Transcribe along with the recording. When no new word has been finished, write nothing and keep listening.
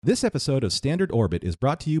This episode of Standard Orbit is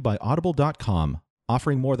brought to you by Audible.com,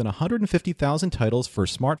 offering more than 150,000 titles for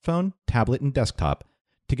smartphone, tablet, and desktop.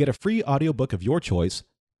 To get a free audiobook of your choice,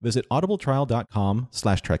 visit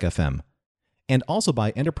audibletrial.com/trekfm. And also by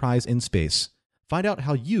Enterprise in Space. Find out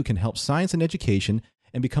how you can help science and education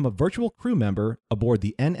and become a virtual crew member aboard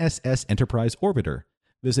the NSS Enterprise Orbiter.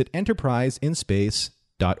 Visit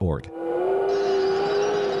enterpriseinspace.org.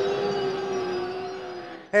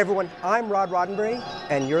 Hey everyone, I'm Rod Roddenberry,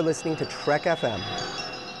 and you're listening to Trek FM.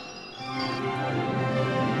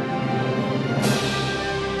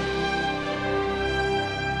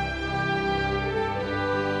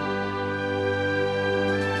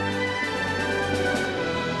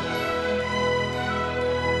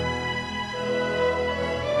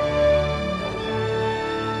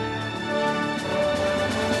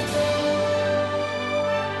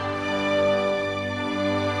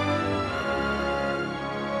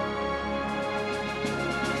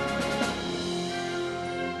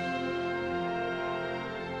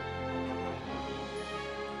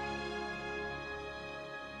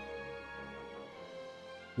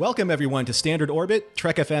 Welcome, everyone, to Standard Orbit,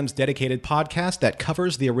 Trek FM's dedicated podcast that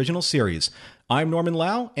covers the original series. I'm Norman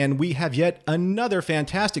Lau, and we have yet another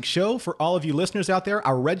fantastic show for all of you listeners out there,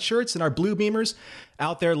 our red shirts and our blue beamers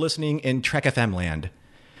out there listening in Trek FM land.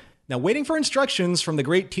 Now, waiting for instructions from the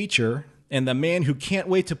great teacher and the man who can't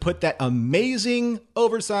wait to put that amazing,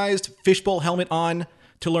 oversized fishbowl helmet on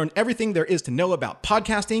to learn everything there is to know about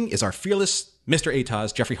podcasting is our fearless Mr.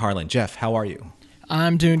 ATOS, Jeffrey Harlan. Jeff, how are you?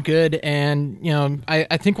 I'm doing good, and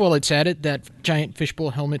I think while it's at it, that giant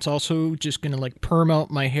fishbowl helmet's also just gonna perm out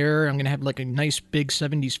my hair. I'm gonna have a nice big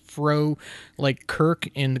 70s fro, like Kirk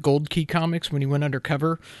in the Gold Key comics when he went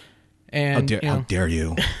undercover. And how dare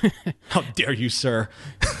you? How dare you, sir?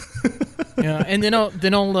 Yeah, and then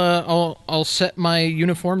I'll set my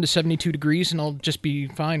uniform to 72 degrees, and I'll just be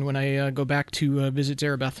fine when I go back to visit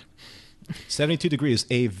Zarabeth. 72 degrees,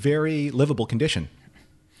 a very livable condition,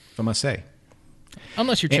 if I must say.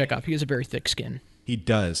 Unless you're Chekhov. He has a very thick skin. He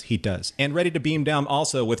does. And ready to beam down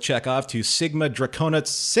also with Chekhov to Sigma Draconis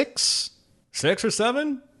 6 or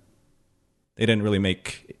 7? They didn't really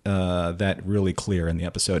make that really clear in the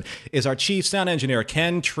episode. Is our chief sound engineer,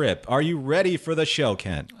 Ken Tripp. Are you ready for the show,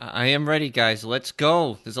 Ken? I am ready, guys. Let's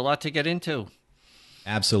go. There's a lot to get into.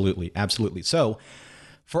 Absolutely. So,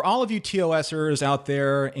 for all of you TOSers out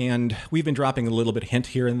there, and we've been dropping a little bit hint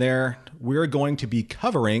here and there, we're going to be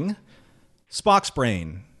covering Spock's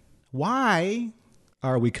brain. Why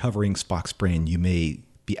are we covering Spock's brain, you may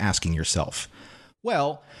be asking yourself?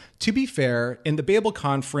 Well, to be fair, in the Babel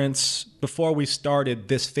conference, before we started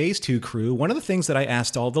this Phase 2 crew, one of the things that I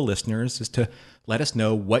asked all the listeners is to let us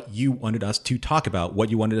know what you wanted us to talk about, what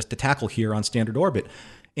you wanted us to tackle here on Standard Orbit.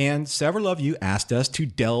 And several of you asked us to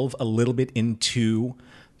delve a little bit into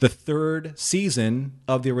the third season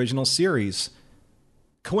of the original series.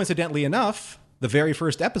 Coincidentally enough, the very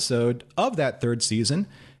first episode of that third season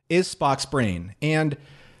is Spock's brain. And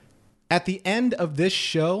at the end of this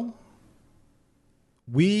show,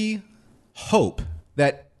 we hope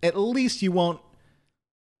that at least you won't...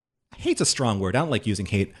 Hate's a strong word. I don't like using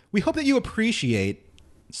hate. We hope that you appreciate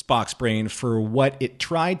Spock's brain for what it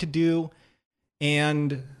tried to do.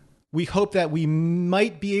 And we hope that we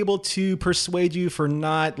might be able to persuade you for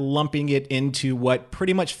not lumping it into what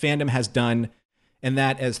pretty much fandom has done, and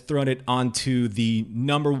that has thrown it onto the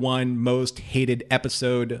 #1 most hated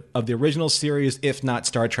episode of the original series, if not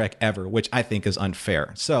Star Trek ever, which I think is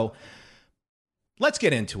unfair. So let's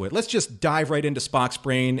get into it. Let's just dive right into Spock's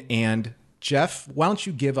brain. And Jeff, why don't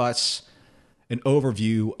you give us an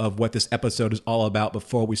overview of what this episode is all about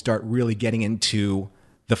before we start really getting into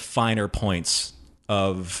the finer points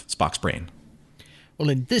of Spock's brain? Well,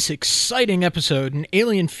 in this exciting episode, an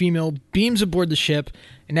alien female beams aboard the ship,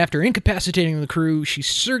 and after incapacitating the crew, she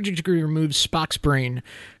surgically removes Spock's brain.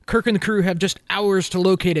 Kirk and the crew have just hours to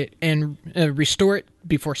locate it and restore it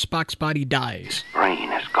before Spock's body dies.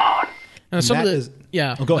 Brain is gone. Oh,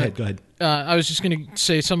 go ahead. I was just going to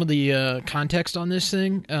say some of the context on this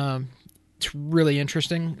thing. It's really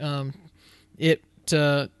interesting. It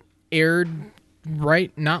aired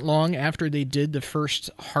not long after they did the first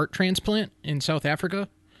heart transplant in South Africa.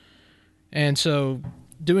 And so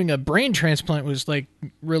doing a brain transplant was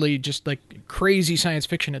really just crazy science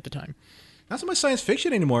fiction at the time. Not so much science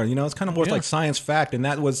fiction anymore. It's kind of more like science fact. And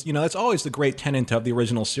that was, that's always the great tenet of the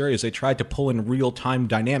original series. They tried to pull in real-time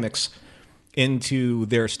dynamics into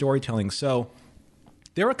their storytelling. So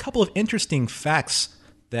there are a couple of interesting facts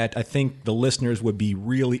that I think the listeners would be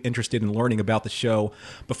really interested in learning about the show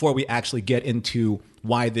before we actually get into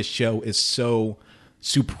why this show is so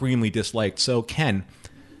supremely disliked. So, Ken,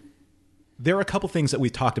 there are a couple things that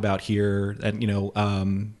we've talked about here,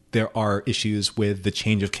 and there are issues with the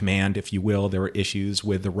change of command, if you will. There are issues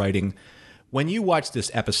with the writing. When you watched this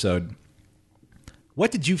episode,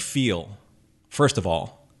 what did you feel? First of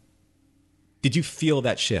all, did you feel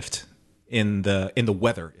that shift in the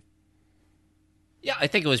weather? Yeah, I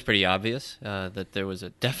think it was pretty obvious that there was a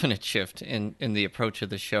definite shift in the approach of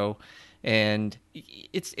the show, and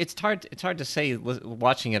it's hard to say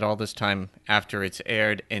watching it all this time after it's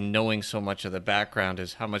aired and knowing so much of the background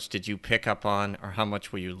is how much did you pick up on or how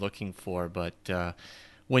much were you looking for. But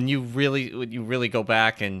when you really go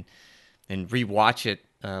back and rewatch it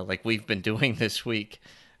like we've been doing this week,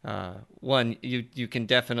 one you can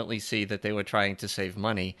definitely see that they were trying to save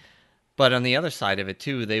money, but on the other side of it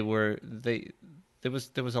too, there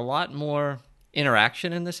was a lot more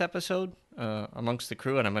interaction in this episode amongst the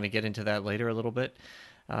crew, and I'm going to get into that later a little bit.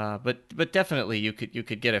 But definitely you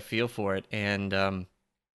could get a feel for it, and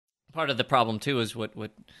part of the problem too is what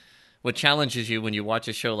challenges you when you watch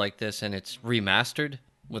a show like this and it's remastered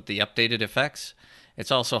with the updated effects. It's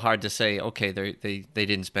also hard to say, okay, they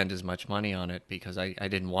didn't spend as much money on it because I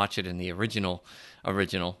didn't watch it in the original,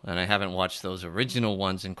 and I haven't watched those original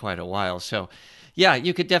ones in quite a while. So, yeah,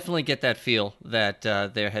 you could definitely get that feel that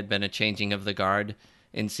there had been a changing of the guard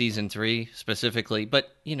in season 3 specifically.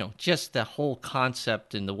 But, just the whole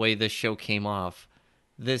concept and the way this show came off,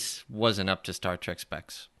 this wasn't up to Star Trek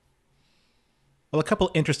specs. Well, a couple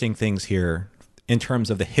interesting things here in terms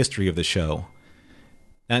of the history of the show.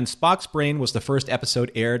 And Spock's Brain was the first episode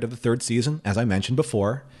aired of the 3rd season, as I mentioned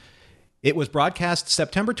before. It was broadcast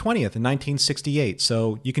September 20th in 1968,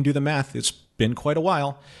 so you can do the math. It's been quite a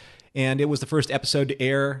while. And it was the first episode to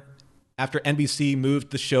air after NBC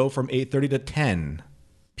moved the show from 8:30 to 10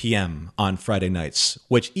 p.m. on Friday nights,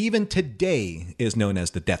 which even today is known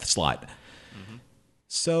as the death slot. Mm-hmm.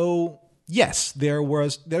 So, yes, there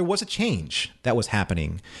was a change that was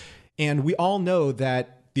happening. And we all know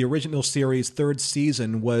that the original series' 3rd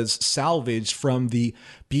season was salvaged from the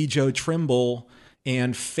B. Joe Trimble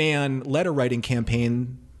and fan letter writing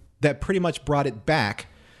campaign that pretty much brought it back,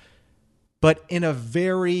 but in a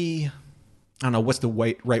very, I don't know what's the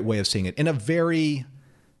right way of saying it, in a very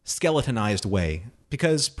skeletonized way,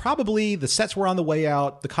 because probably the sets were on the way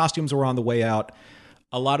out, the costumes were on the way out.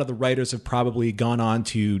 A lot of the writers have probably gone on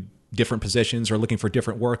to different positions or looking for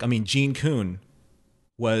different work. I mean, Gene Kuhn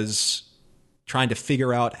was trying to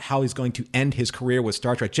figure out how he's going to end his career with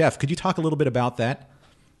Star Trek. Jeff, could you talk a little bit about that?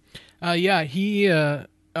 Yeah, he had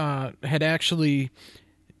actually...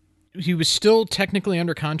 He was still technically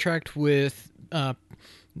under contract with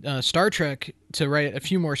Star Trek to write a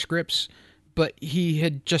few more scripts, but he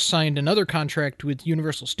had just signed another contract with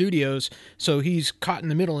Universal Studios, so he's caught in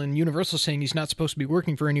the middle, and Universal saying he's not supposed to be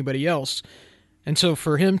working for anybody else. And so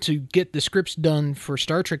for him to get the scripts done for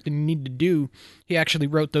Star Trek that he needed to do, he actually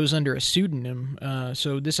wrote those under a pseudonym.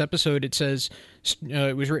 So this episode, it says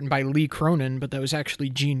it was written by Lee Cronin, but that was actually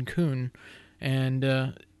Gene Kuhn.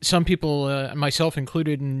 And some people, myself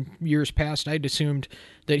included in years past, I'd assumed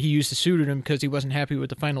that he used the pseudonym because he wasn't happy with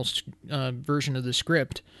the final version of the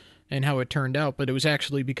script and how it turned out. But it was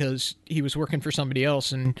actually because he was working for somebody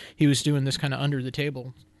else and he was doing this kind of under the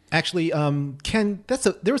table. Actually, Ken,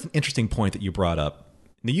 there was an interesting point that you brought up.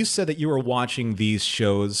 Now, you said that you were watching these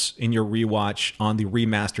shows in your rewatch on the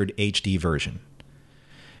remastered HD version.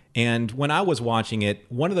 And when I was watching it,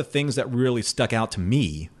 one of the things that really stuck out to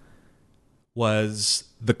me was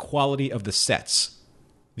the quality of the sets.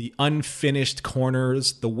 The unfinished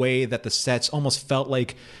corners, the way that the sets almost felt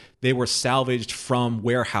like they were salvaged from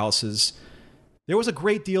warehouses. There was a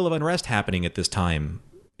great deal of unrest happening at this time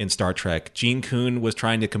in Star Trek. Gene Kuhn was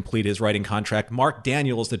trying to complete his writing contract. Mark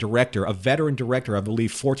Daniels, the director, a veteran director, I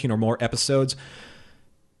believe 14 or more episodes,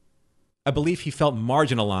 I believe he felt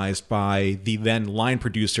marginalized by the then line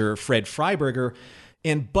producer, Fred Freiberger,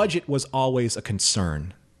 and budget was always a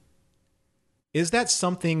concern. Is that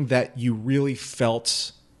something that you really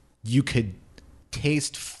felt you could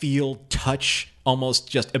taste, feel, touch, almost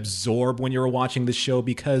just absorb when you were watching the show?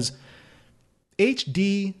 Because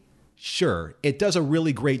HD, sure, it does a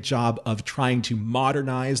really great job of trying to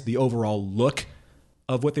modernize the overall look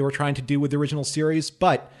of what they were trying to do with the original series.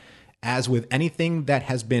 But as with anything that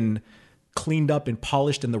has been cleaned up and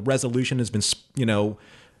polished and the resolution has been,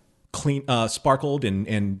 clean, sparkled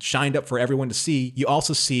and shined up for everyone to see, you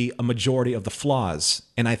also see a majority of the flaws.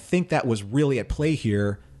 And I think that was really at play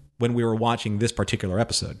here when we were watching this particular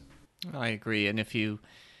episode. I agree. And if you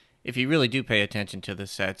really do pay attention to the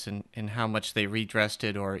sets and how much they redressed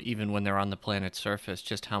it, or even when they're on the planet's surface,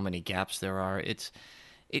 just how many gaps there are,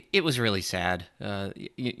 it was really sad.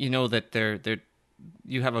 You know that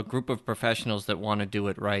you have a group of professionals that want to do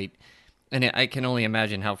it right, And I can only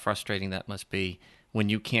imagine how frustrating that must be when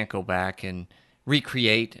you can't go back and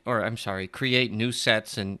create new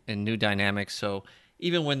sets and new dynamics. So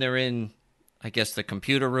even when they're in, I guess, the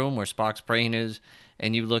computer room where Spock's brain is,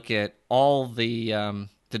 and you look at all the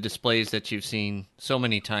displays that you've seen so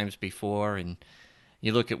many times before, and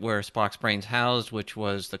you look at where Spock's brain's housed, which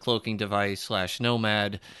was the cloaking device /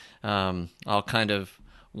 Nomad, all kind of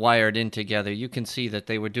wired in together, you can see that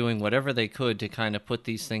they were doing whatever they could to kind of put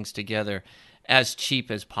these things together as cheap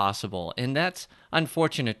as possible. And that's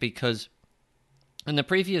unfortunate because in the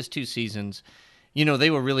previous 2 seasons, they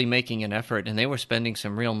were really making an effort and they were spending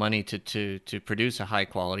some real money to produce a high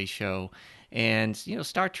quality show. And,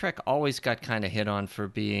 Star Trek always got kind of hit on for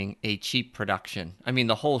being a cheap production. I mean,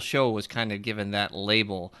 the whole show was kind of given that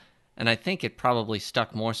label. And I think it probably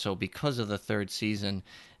stuck more so because of the 3rd season,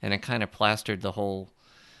 and it kind of plastered the whole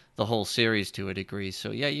series to a degree.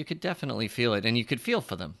 So yeah, you could definitely feel it, and you could feel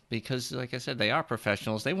for them because, like I said, they are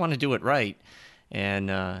professionals. They want to do it right, and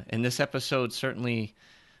this episode certainly,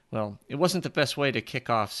 well, it wasn't the best way to kick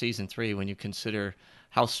off season 3 when you consider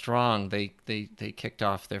how strong they kicked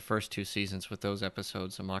off their first 2 seasons with those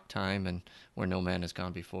episodes, Amok Time and Where No Man Has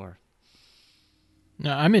Gone Before.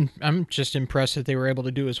 No, I'm just impressed that they were able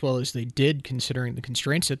to do as well as they did, considering the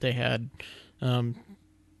constraints that they had.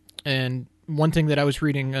 And one thing that I was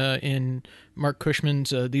reading in Mark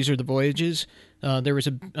Cushman's These Are the Voyages, there was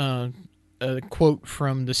a quote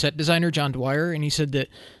from the set designer, John Dwyer, and he said that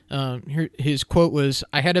his quote was,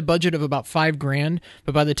 "I had a budget of about $5,000,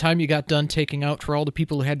 but by the time you got done taking out for all the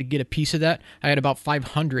people who had to get a piece of that, I had about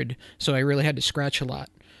 500, so I really had to scratch a lot."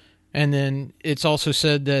 And then it's also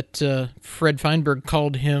said that Fred Feinberg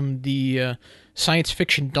called him the science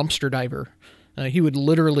fiction dumpster diver. He would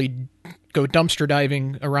literally go dumpster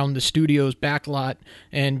diving around the studio's back lot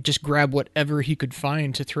and just grab whatever he could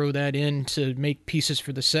find to throw that in to make pieces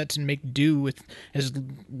for the sets and make do with as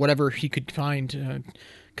whatever he could find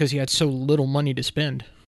because he had so little money to spend.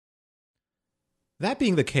 That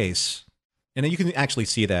being the case, and you can actually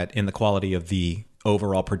see that in the quality of the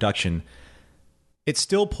overall production, it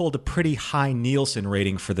still pulled a pretty high Nielsen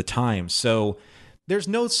rating for the time. So there's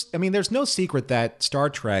no secret that Star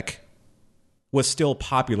Trek was still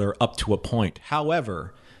popular up to a point.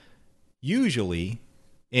 However, usually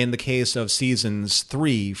in the case of seasons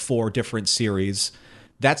 3 for different series,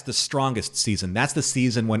 that's the strongest season. That's the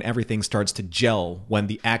season when everything starts to gel, when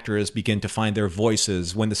the actors begin to find their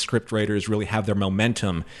voices, when the scriptwriters really have their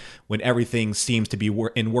momentum, when everything seems to be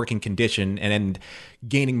in working condition and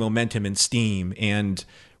gaining momentum and steam and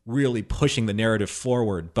really pushing the narrative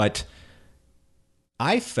forward. But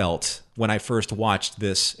I felt when I first watched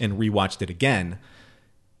this and rewatched it again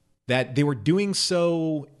that they were doing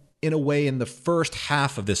so in a way in the first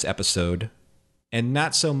half of this episode and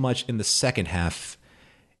not so much in the second half.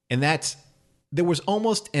 And that there was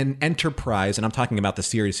almost an Enterprise, and I'm talking about the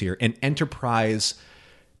series here, an Enterprise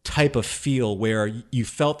type of feel where you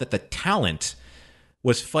felt that the talent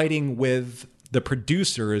was fighting with the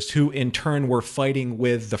producers, who in turn were fighting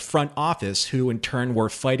with the front office, who in turn were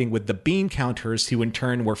fighting with the bean counters, who in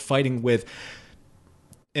turn were fighting with,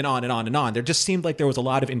 and on and on and on. There just seemed like there was a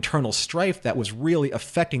lot of internal strife that was really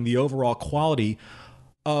affecting the overall quality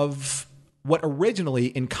of what originally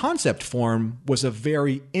in concept form was a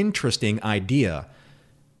very interesting idea.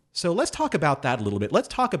 So let's talk about that a little bit. Let's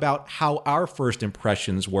talk about how our first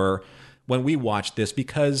impressions were when we watched this,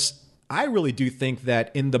 because I really do think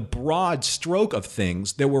that in the broad stroke of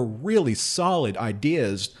things, there were really solid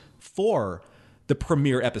ideas for the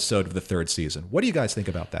premiere episode of the 3rd season. What do you guys think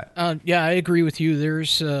about that? Yeah, I agree with you.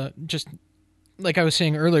 There's just, like I was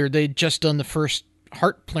saying earlier, they'd just done the first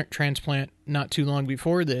heart transplant not too long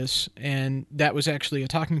before this, and that was actually a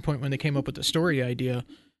talking point when they came up with the story idea.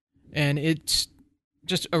 And it's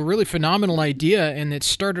just a really phenomenal idea, and it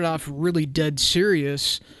started off really dead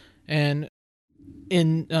serious. And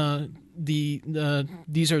in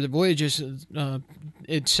These Are the Voyages,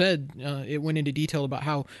 it said, it went into detail about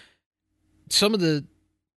how some of the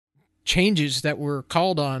changes that were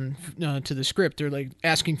called on to the script, they're like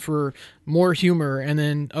asking for more humor, and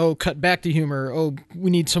then, cut back the humor, we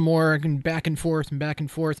need some more, and back and forth,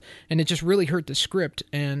 and it just really hurt the script.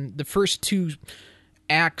 And the first 2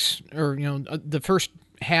 acts, or the first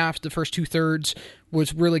half, the first 2/3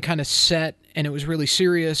 was really kind of set, and it was really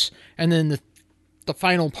serious, and then the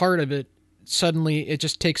final part of it, suddenly it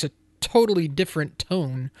just takes a totally different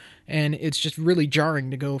tone, and it's just really jarring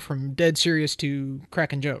to go from dead serious to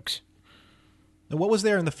cracking jokes. And what was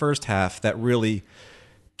there in the first half that really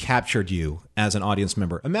captured you as an audience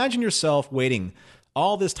member? Imagine yourself waiting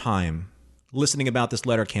all this time, listening about this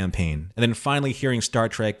letter campaign, and then finally hearing Star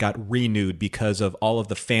Trek got renewed because of all of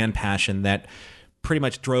the fan passion that pretty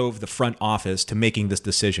much drove the front office to making this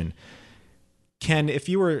decision. Ken, if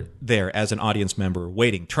you were there as an audience member,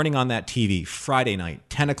 waiting, turning on that TV Friday night,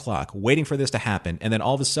 10 o'clock, waiting for this to happen, and then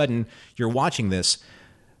all of a sudden you're watching this,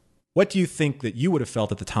 what do you think that you would have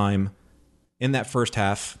felt at the time in that first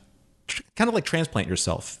half? Kind of like transplant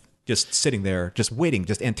yourself, just sitting there, just waiting,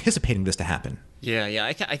 just anticipating this to happen. Yeah.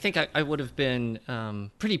 I think I would have been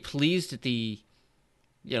pretty pleased at the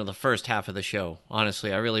first half of the show.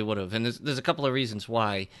 Honestly, I really would have. And there's a couple of reasons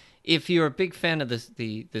why. If you're a big fan of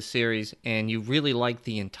the series and you really like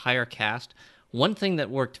the entire cast, one thing that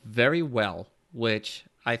worked very well, which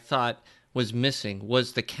I thought was missing,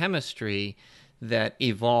 was the chemistry that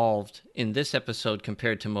evolved in this episode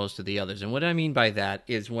compared to most of the others. And what I mean by that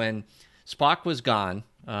is when Spock was gone,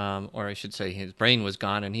 or I should say his brain was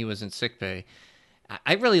gone and he was in sickbay,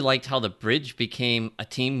 I really liked how the bridge became a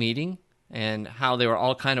team meeting and how they were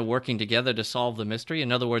all kind of working together to solve the mystery.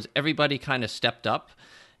 In other words, everybody kind of stepped up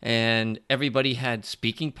and everybody had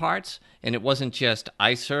speaking parts, and it wasn't just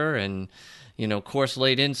 "Aye, sir," and "Course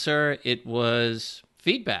laid in, sir." It was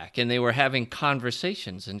feedback, and they were having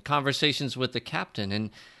conversations with the captain, and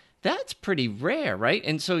that's pretty rare, right?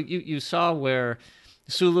 And so you saw where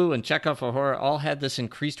Sulu and Chekhov Uhura all had this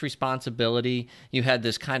increased responsibility. You had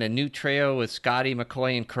this kind of new trio with Scotty,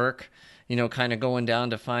 McCoy, and Kirk, kind of going down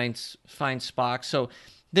to find Spock. So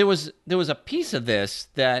there was a piece of this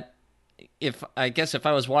that if I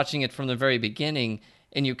was watching it from the very beginning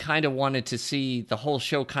and you kind of wanted to see the whole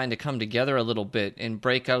show kind of come together a little bit and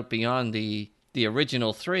break out beyond the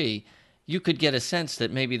original three, you could get a sense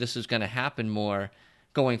that maybe this was going to happen more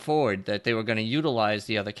going forward, that they were going to utilize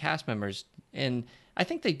the other cast members. And I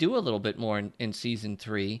think they do a little bit more in season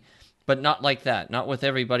 3, but not like that, not with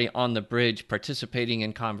everybody on the bridge participating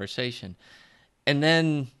in conversation. And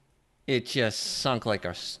then it just sunk like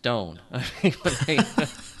a stone. I mean,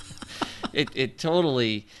 it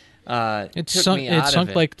totally took me out of it. It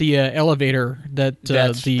sunk like the elevator that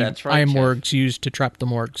that's right, Morgs used to trap the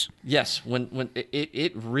Morgs. Yes, when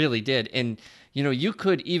it really did. And, you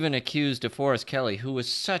could even accuse DeForest Kelley, who was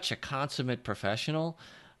such a consummate professional,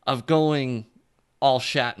 of going all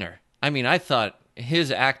Shatner. I mean, I thought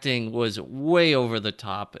his acting was way over the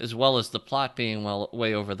top, as well as the plot being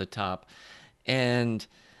way over the top. And,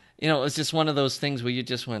 it was just one of those things where you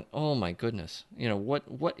just went, oh my goodness,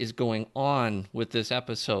 what is going on with this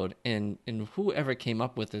episode, and whoever came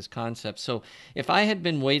up with this concept. So if I had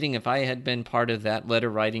been waiting, if I had been part of that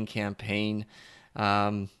letter writing campaign,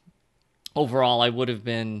 overall I would have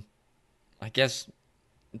been, I guess,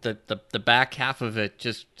 the back half of it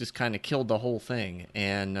just kind of killed the whole thing.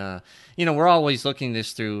 And we're always looking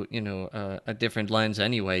this through a different lens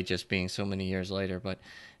anyway, just being so many years later. But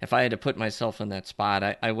if I had to put myself in that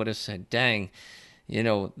spot, I would have said, dang,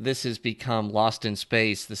 this has become Lost in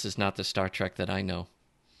Space. This is not the Star Trek that I know.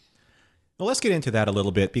 Well, let's get into that a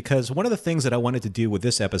little bit, because one of the things that I wanted to do with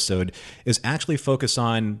this episode is actually focus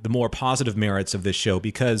on the more positive merits of this show,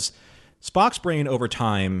 because Spock's brain over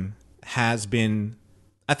time has been,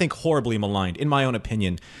 I think, horribly maligned, in my own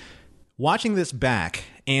opinion. Watching this back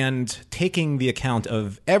and taking the account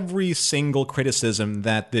of every single criticism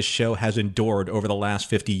that this show has endured over the last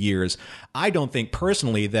 50 years, I don't think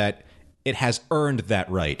personally that it has earned that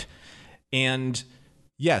right. And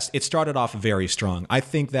yes, it started off very strong. I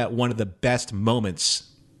think that one of the best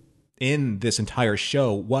moments in this entire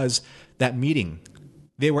show was that meeting.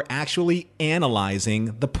 They were actually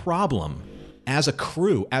analyzing the problem as a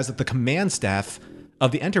crew, as the command staff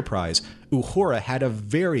of the Enterprise. Uhura had a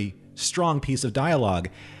very strong piece of dialogue.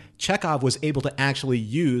 Chekhov was able to actually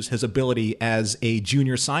use his ability as a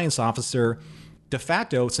junior science officer de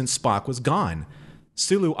facto since Spock was gone.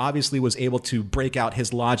 Sulu obviously was able to break out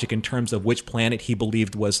his logic in terms of which planet he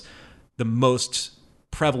believed was the most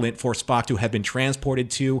prevalent for Spock to have been transported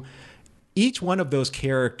to. Each one of those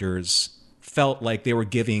characters felt like they were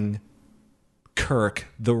giving Kirk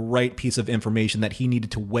the right piece of information that he needed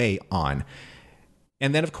to weigh on.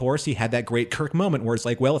 And then, of course, he had that great Kirk moment where it's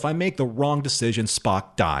like, well, if I make the wrong decision,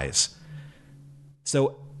 Spock dies.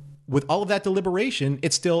 So with all of that deliberation,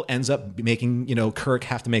 it still ends up making, Kirk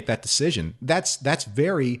have to make that decision. That's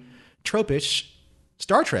very tropish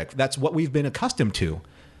Star Trek. That's what we've been accustomed to.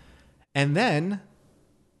 And then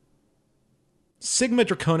Sigma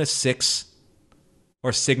Draconis 6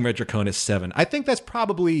 or Sigma Draconis 7. I think that's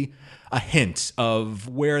probably a hint of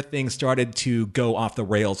where things started to go off the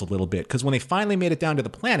rails a little bit. Because when they finally made it down to the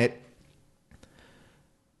planet,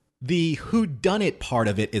 the whodunit part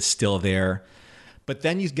of it is still there. But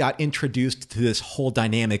then you got introduced to this whole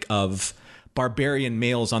dynamic of barbarian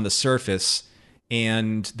males on the surface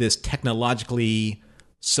and this technologically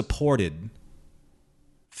supported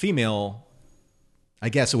female, I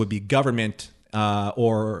guess it would be government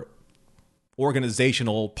or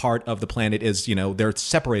organizational part of the planet is, they're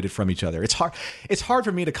separated from each other. It's hard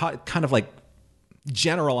for me to kind of like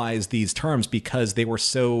generalize these terms because they were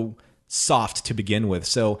so soft to begin with.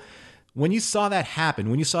 So when you saw that happen,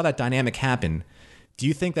 when you saw that dynamic happen, do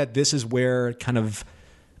you think that this is where kind of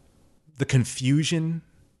the confusion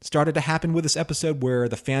started to happen with this episode, where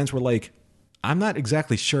the fans were like, I'm not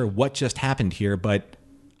exactly sure what just happened here, but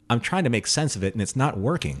I'm trying to make sense of it and it's not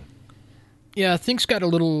working? Yeah, things got a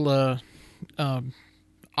little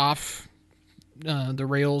off the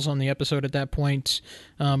rails on the episode at that point.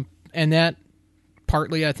 And that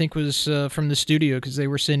partly, I think, was from the studio, because they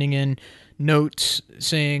were sending in notes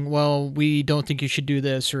saying, well, we don't think you should do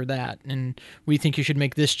this or that, and we think you should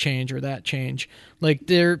make this change or that change. Like,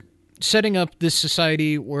 they're setting up this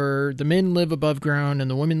society where the men live above ground and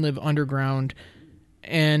the women live underground,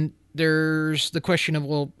 and there's the question of,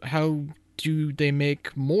 well, how do they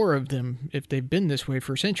make more of them if they've been this way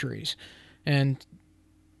for centuries? And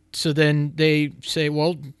so then they say,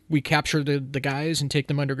 well, we capture the guys and take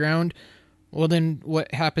them underground. Well, then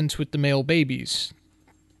what happens with the male babies?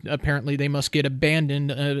 Apparently they must get abandoned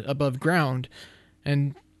above ground.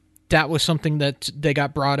 And that was something that they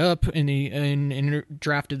got brought up in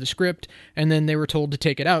drafted the script, and then they were told to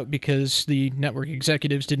take it out because the network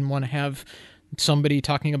executives didn't want to have somebody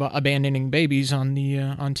talking about abandoning babies on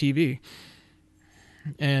TV.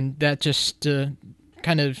 And that just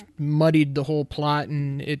kind of muddied the whole plot,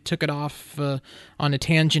 and it took it off on a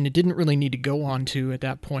tangent it didn't really need to go on to at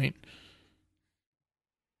that point.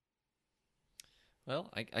 Well,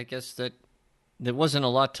 I guess that there wasn't a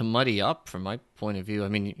lot to muddy up from my point of view. I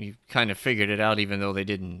mean, you kind of figured it out, even though they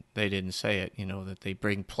didn't say it. That they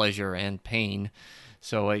bring pleasure and pain.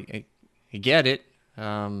 So I get it.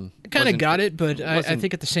 I kind of got it, but I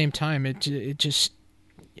think at the same time, it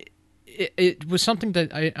was something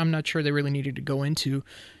that I'm not sure they really needed to go into,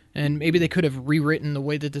 and maybe they could have rewritten the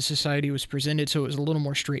way that the society was presented so it was a little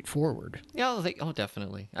more straightforward. Yeah,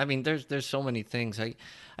 definitely. I mean, there's so many things.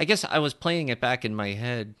 I guess I was playing it back in my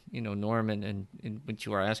head, Norman, and what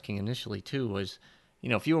you were asking initially too was,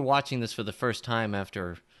 if you were watching this for the first time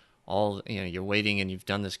after all, you're waiting and you've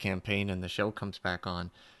done this campaign and the show comes back on,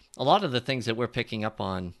 a lot of the things that we're picking up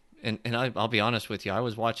on, and I'll be honest with you, I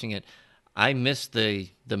was watching it, I missed the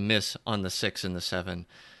miss on the 6 and the 7.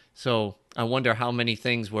 So I wonder how many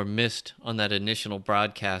things were missed on that initial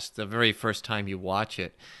broadcast the very first time you watch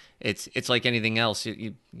it. It's like anything else.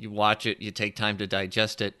 You watch it, you take time to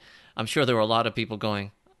digest it. I'm sure there were a lot of people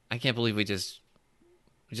going, I can't believe we just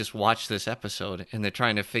watched this episode, and they're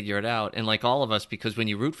trying to figure it out. And like all of us, because when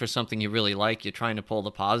you root for something you really like, you're trying to pull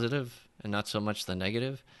the positive and not so much the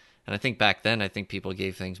negative. And I think back then, people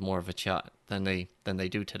gave things more of a shot than they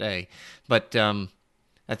do today. But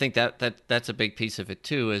I think that's a big piece of it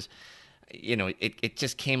too. Is it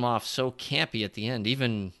just came off so campy at the end.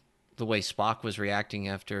 Even the way Spock was reacting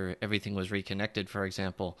after everything was reconnected, for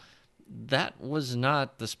example, that was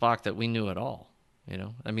not the Spock that we knew at all.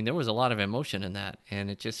 I mean, there was a lot of emotion in that, and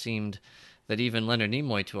it just seemed that even Leonard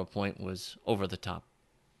Nimoy, to a point, was over the top.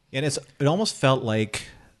 And it almost felt like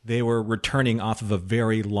they were returning off of a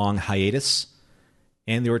very long hiatus,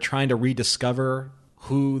 and they were trying to rediscover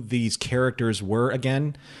who these characters were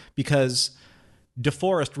again, because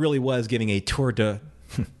DeForest really was giving a tour de,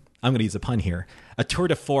 I'm going to use a pun here, a tour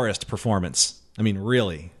de forest performance. I mean,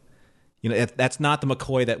 really. That's not the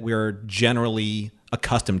McCoy that we're generally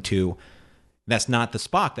accustomed to. That's not the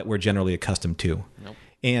Spock that we're generally accustomed to.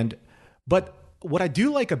 Nope. But what I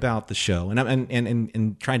do like about the show,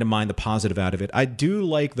 and trying to mine the positive out of it, I do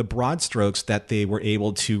like the broad strokes that they were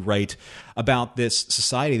able to write about this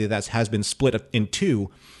society that has been split in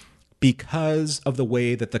two because of the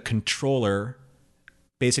way that the controller,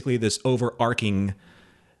 basically this overarching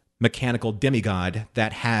mechanical demigod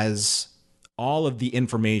that has all of the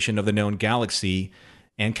information of the known galaxy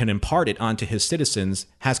and can impart it onto his citizens,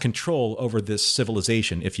 has control over this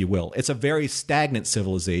civilization, if you will. It's a very stagnant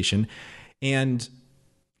civilization. And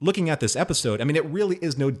looking at this episode, I mean, it really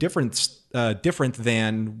is no different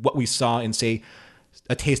than what we saw in, say,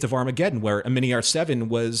 A Taste of Armageddon, where Miniar 7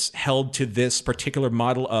 was held to this particular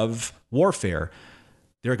model of warfare.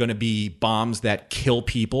 There are going to be bombs that kill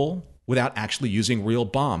people without actually using real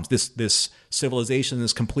bombs. This civilization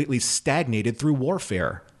is completely stagnated through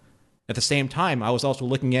warfare. At the same time, I was also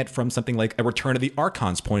looking at from something like a Return of the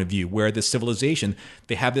Archon's point of view, where this civilization,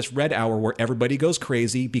 they have this red hour where everybody goes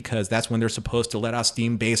crazy because that's when they're supposed to let off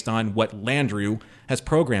steam based on what Landru has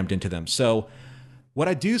programmed into them. So what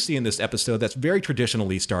I do see in this episode that's very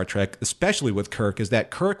traditionally Star Trek, especially with Kirk, is that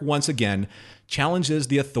Kirk once again challenges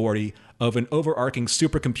the authority of an overarching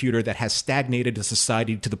supercomputer that has stagnated a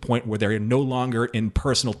society to the point where they're no longer in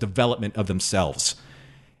personal development of themselves.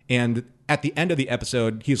 And at the end of the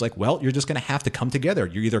episode, he's like, well, you're just going to have to come together.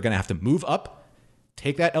 You're either going to have to move up,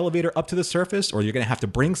 take that elevator up to the surface, or you're going to have to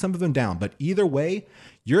bring some of them down. But either way,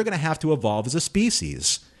 you're going to have to evolve as a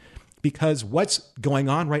species. Because what's going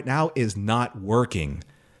on right now is not working.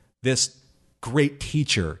 This great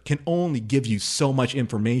teacher can only give you so much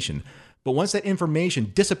information. But once that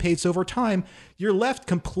information dissipates over time, you're left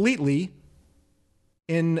completely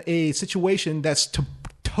in a situation that's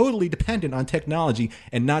totally dependent on technology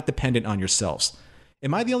and not dependent on yourselves.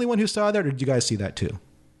 Am I the only one who saw that, or did you guys see that too?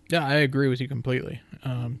 Yeah, I agree with you completely.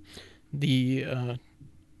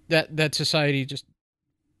 That society just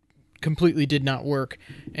completely did not work.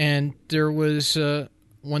 And there was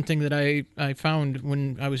one thing that I found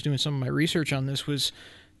when I was doing some of my research on this was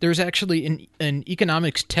there's actually an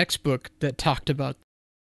economics textbook that talked about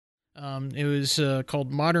it was called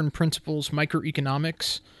Modern Principles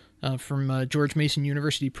Microeconomics from George Mason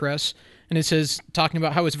University Press. And it says, talking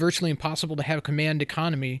about how it's virtually impossible to have a command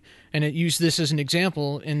economy. And it used this as an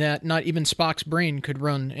example in that not even Spock's brain could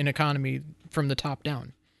run an economy from the top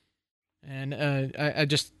down. And I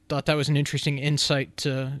just thought that was an interesting insight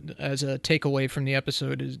as a takeaway from the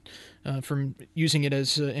episode, is from using it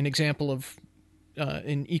as an example of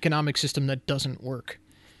an economic system that doesn't work.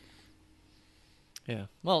 Yeah.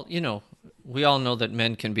 Well, we all know that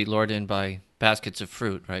men can be lured in by baskets of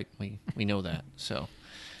fruit, right? We know that. So.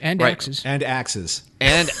 And right. axes. And axes.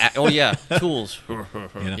 And tools. Yeah,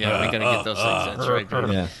 we got to get those things. That's right.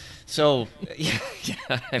 Yeah. So, yeah,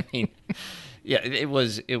 I mean. Yeah, it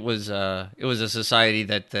was a society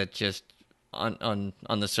that just on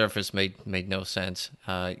the surface made no sense.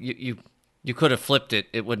 You could have flipped it;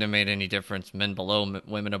 it wouldn't have made any difference. Men below,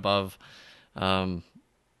 women above.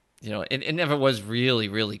 It never was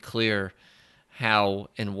really clear how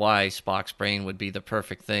and why Spock's brain would be the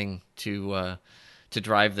perfect thing to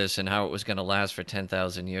drive this, and how it was going to last for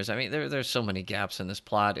 10,000 years. I mean, there's so many gaps in this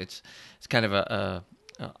plot. It's kind of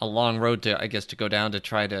a long road to go down to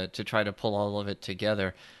try to pull all of it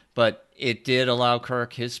together. But it did allow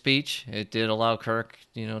Kirk his speech. It did allow Kirk,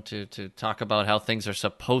 to talk about how things are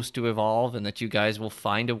supposed to evolve and that you guys will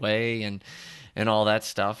find a way and all that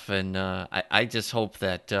stuff. And I just hope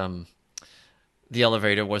that the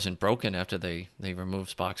elevator wasn't broken after they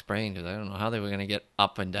removed Spock's brain, because I don't know how they were going to get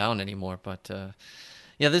up and down anymore. But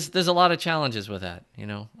there's a lot of challenges with that.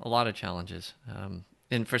 A lot of challenges.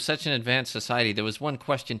 And for such an advanced society, there was one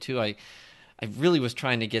question, too, I really was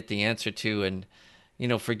trying to get the answer to, and,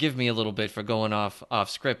 forgive me a little bit for going off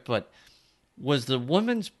script, but was the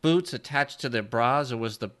women's boots attached to their bras, or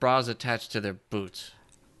was the bras attached to their boots?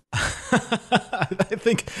 I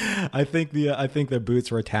think their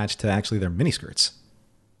boots were attached to actually their miniskirts.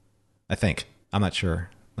 I think. I'm not sure.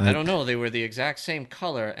 I don't know. They were the exact same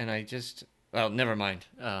color, and never mind.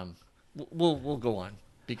 We'll go on.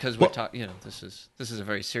 Because we're talking, this is a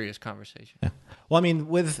very serious conversation. Yeah. Well, I mean,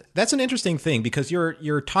 that's an interesting thing, because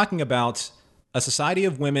you're talking about a society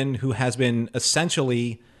of women who has been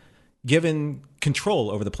essentially given control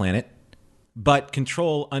over the planet, but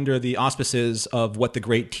control under the auspices of what the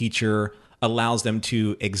great teacher allows them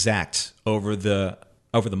to exact over the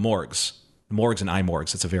morgues and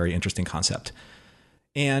iMorgues. It's a very interesting concept,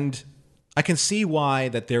 and I can see why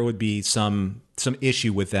that there would be some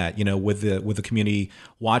issue with that, with the community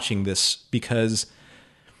watching this, because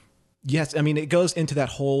yes, I mean, it goes into that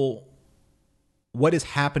whole, what is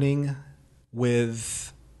happening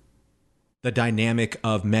with the dynamic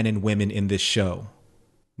of men and women in this show.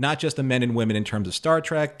 Not just the men and women in terms of Star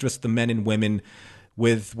Trek, just the men and women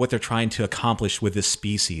with what they're trying to accomplish with this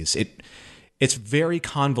species. It's very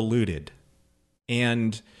convoluted,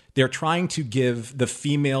 and they're trying to give the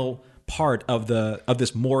female part of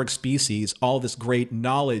this Morg species all this great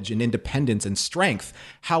knowledge and independence and strength.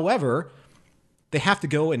 However, they have to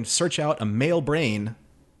go and search out a male brain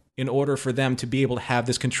in order for them to be able to have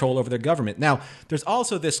this control over their government. Now, there's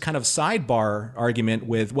also this kind of sidebar argument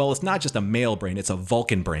with, well, it's not just a male brain, it's a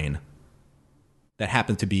Vulcan brain that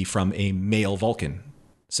happens to be from a male Vulcan.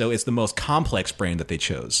 So it's the most complex brain that they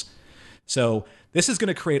chose. So this is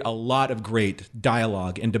going to create a lot of great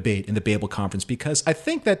dialogue and debate in the Babel Conference, because I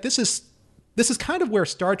think that this is kind of where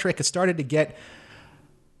Star Trek has started to get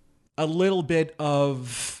a little bit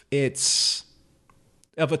of a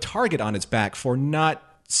target on its back for not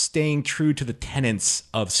staying true to the tenets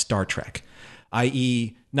of Star Trek,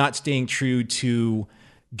 i.e. not staying true to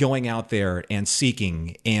going out there and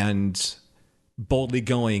seeking and boldly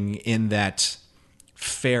going in that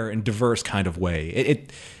fair and diverse kind of way.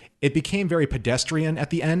 It became very pedestrian at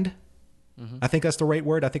the end. I think that's the right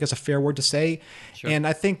word. I think that's a fair word to say. Sure. And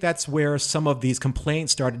I think that's where some of these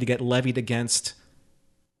complaints started to get levied against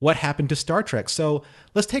what happened to Star Trek. So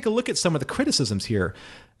let's take a look at some of the criticisms here.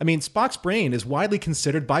 I mean, Spock's Brain is widely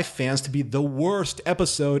considered by fans to be the worst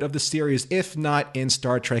episode of the series, if not in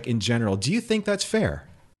Star Trek in general. Do you think that's fair?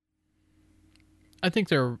 I think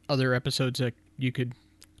there are other episodes that you could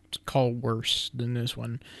call worse than this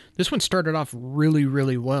one. This one started off really,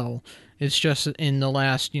 really well. It's just in the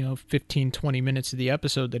last, 15, 20 minutes of the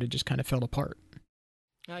episode that it just kind of fell apart.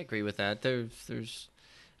 I agree with that. There's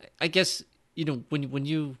I guess, when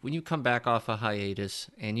you come back off a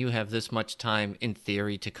hiatus and you have this much time in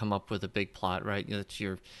theory to come up with a big plot, right? That's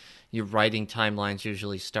your writing timelines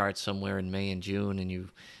usually start somewhere in May and June, and you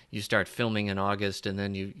start filming in August, and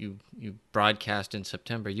then you broadcast in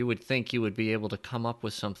September. You would think you would be able to come up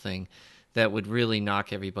with something that would really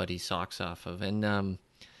knock everybody's socks off of, and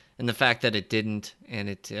the fact that it didn't, and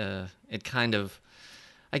it kind of,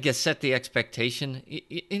 I guess, set the expectation.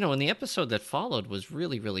 And the episode that followed was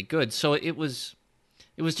really, really good. So it was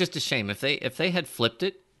just a shame if they had flipped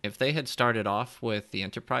it, if they had started off with the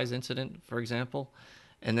Enterprise incident, for example,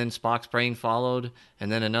 and then Spock's Brain followed,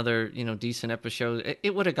 and then another, decent episode,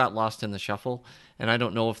 it would have got lost in the shuffle. And I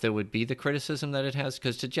don't know if there would be the criticism that it has,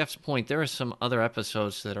 because to Jeff's point, there are some other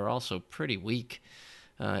episodes that are also pretty weak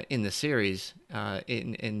in the series.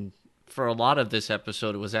 And for a lot of this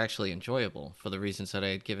episode, it was actually enjoyable for the reasons that I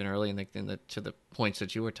had given earlier, to the points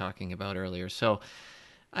that you were talking about earlier. So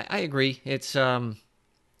I agree. It's a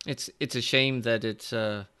shame that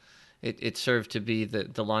it served to be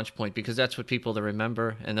the launch point, because that's what people to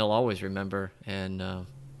remember, and they'll always remember, and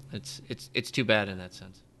it's too bad in that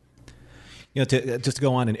sense. To just to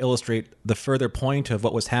go on and illustrate the further point of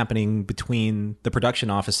what was happening between the production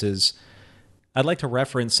offices, I'd like to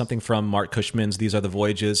reference something from Mark Cushman's These Are the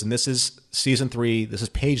Voyages, and this is season 3. This is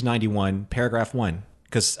page 91, paragraph 1,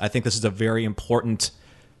 because I think this is a very important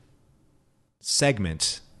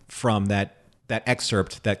segment from that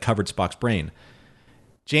excerpt that covered Spock's Brain.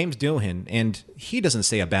 James Doohan, and he doesn't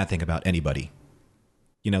say a bad thing about anybody.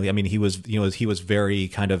 He was very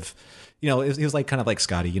kind of, he was like kind of like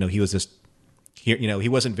Scotty. He was just, he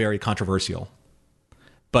wasn't very controversial.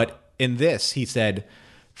 But in this, he said,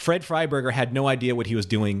 Fred Freiberger had no idea what he was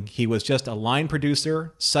doing. He was just a line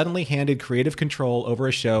producer, suddenly handed creative control over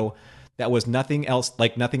a show that was nothing else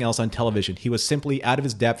on television. He was simply out of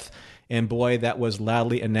his depth, and boy, that was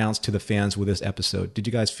loudly announced to the fans with this episode. Did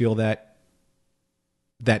you guys feel that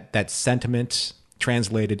sentiment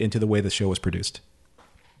translated into the way the show was produced?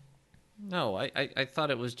 No, I thought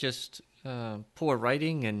it was just poor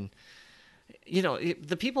writing, and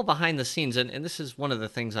the people behind the scenes, and this is one of the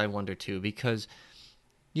things I wonder too, because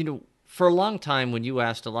for a long time, when you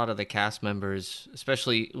asked a lot of the cast members,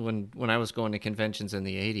 especially when I was going to conventions in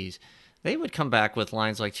the 80s, they would come back with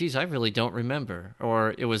lines like, geez, I really don't remember,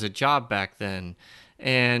 or it was a job back then.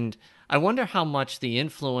 And I wonder how much the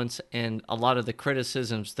influence and a lot of the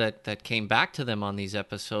criticisms that came back to them on these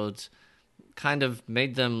episodes kind of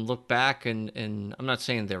made them look back, and I'm not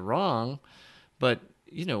saying they're wrong, but,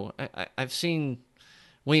 I've seen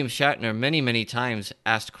William Shatner many, many times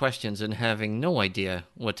asked questions and having no idea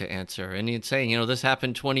what to answer. And he'd say, this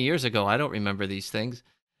happened 20 years ago. I don't remember these things.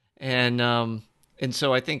 And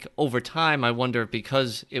so I think over time, I wonder,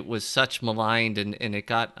 because it was such maligned and it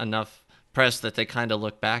got enough press that they kind of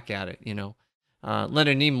look back at it,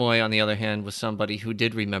 Leonard Nimoy, on the other hand, was somebody who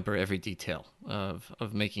did remember every detail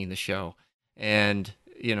of making the show. And,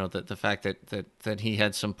 the fact that he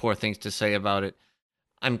had some poor things to say about it,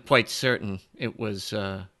 I'm quite certain it was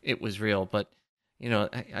real. But,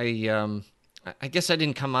 I guess I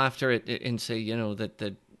didn't come after it and say,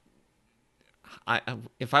 that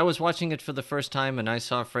if I was watching it for the first time and I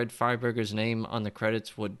saw Fred Freiberger's name on the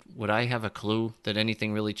credits, would I have a clue that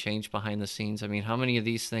anything really changed behind the scenes? I mean, how many of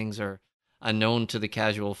these things are unknown to the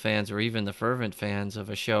casual fans or even the fervent fans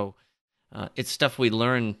of a show? It's stuff we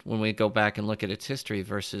learn when we go back and look at its history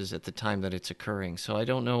versus at the time that it's occurring. So I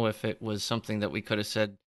don't know if it was something that we could have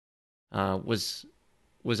said was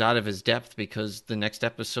out of his depth, because the next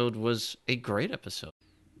episode was a great episode.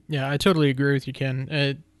 Yeah, I totally agree with you, Ken.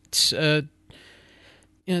 It's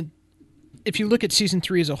if you look at season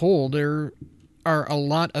 3 as a whole, there are a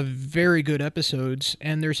lot of very good episodes,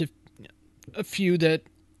 and there's a few that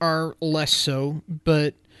are less so.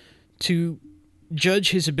 But to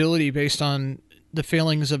judge his ability based on the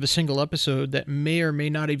failings of a single episode that may or may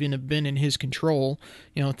not even have been in his control,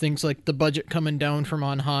 things like the budget coming down from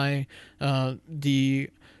on high, the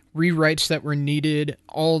rewrites that were needed,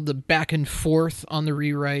 all the back and forth on the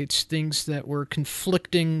rewrites, things that were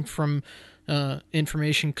conflicting from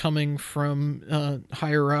information coming from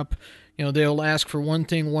higher up. They'll ask for one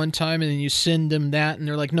thing one time, and then you send them that, and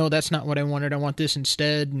they're like, no, that's not what I wanted. I want this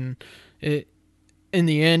instead. And in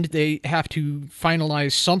the end, they have to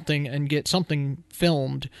finalize something and get something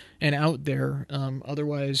filmed and out there.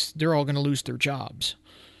 Otherwise, they're all going to lose their jobs.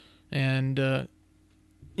 And,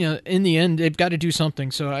 in the end, they've got to do something.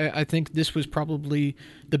 So I think this was probably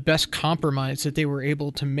the best compromise that they were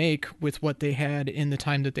able to make with what they had in the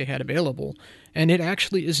time that they had available. And it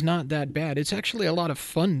actually is not that bad. It's actually a lot of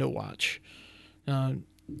fun to watch.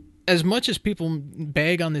 As much as people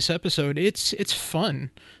bag on this episode, it's fun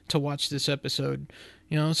to watch this episode.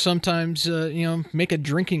 Sometimes make a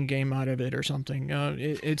drinking game out of it or something.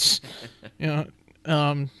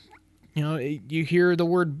 You hear the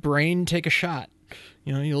word brain, take a shot.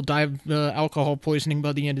 You'll die of alcohol poisoning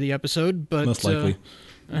by the end of the episode, but most likely,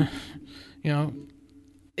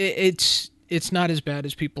 it's not as bad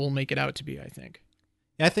as people make it out to be, I think.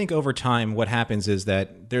 I think over time, what happens is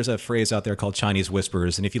that there's a phrase out there called Chinese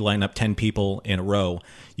whispers, and if you line up 10 people in a row,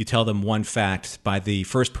 you tell them one fact by the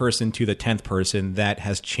first person to the 10th person that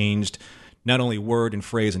has changed not only word and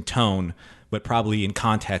phrase and tone, but probably in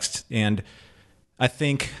context. And I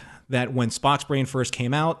think that when Spock's brain first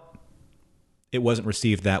came out, it wasn't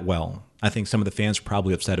received that well. I think some of the fans were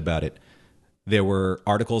probably upset about it. There were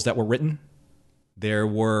articles that were written. There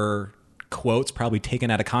were quotes probably taken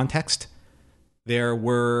out of context. There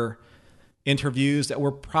were interviews that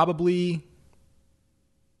were probably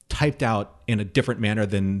typed out in a different manner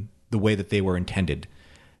than the way that they were intended.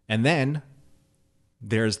 And then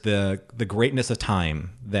there's the greatness of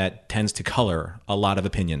time that tends to color a lot of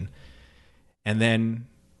opinion. And then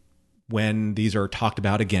when these are talked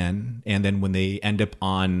about again, and then when they end up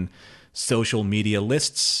on social media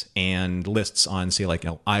lists and lists on, say, like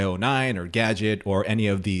IO9 or Gadget or any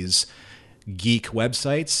of these geek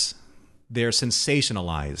websites, they're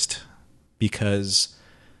sensationalized because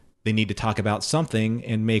they need to talk about something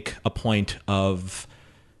and make a point of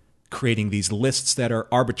creating these lists that are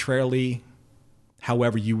arbitrarily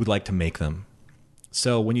however you would like to make them.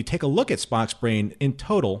 So when you take a look at Spock's brain in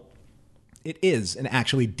total, it is an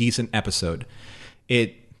actually decent episode.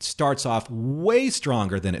 It starts off way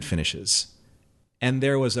stronger than it finishes. And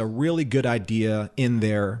there was a really good idea in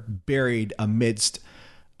there buried amidst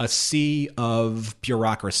a sea of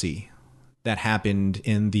bureaucracy that happened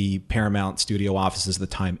in the Paramount studio offices at the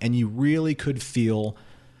time. And you really could feel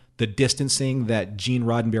the distancing that Gene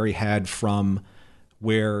Roddenberry had from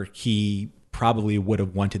where he probably would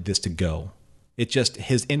have wanted this to go.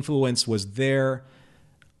 His influence was there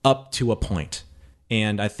up to a point.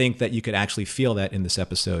 And I think that you could actually feel that in this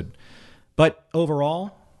episode. But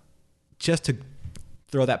overall, just to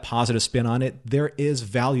throw that positive spin on it, there is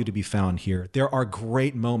value to be found here. There are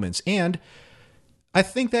great moments. And I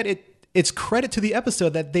think that it's credit to the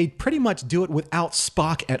episode that they pretty much do it without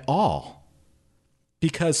Spock at all.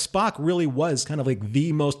 Because Spock really was kind of like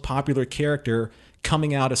the most popular character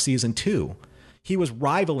coming out of season 2. He was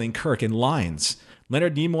rivaling Kirk in lines.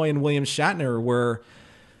 Leonard Nimoy and William Shatner were,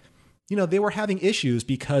 they were having issues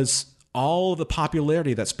because all the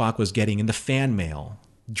popularity that Spock was getting in the fan mail,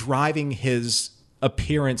 driving his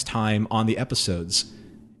appearance time on the episodes.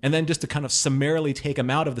 And then just to kind of summarily take him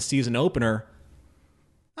out of the season opener,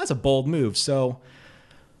 that's a bold move. So,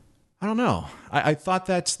 I don't know. I thought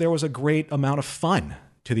that there was a great amount of fun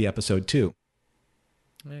to the episode, too.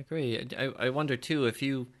 I agree. I wonder, too, if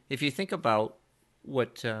you think about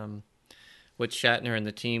what Shatner and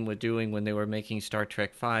the team were doing when they were making Star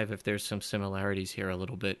Trek V, if there's some similarities here a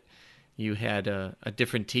little bit. You had a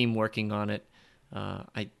different team working on it.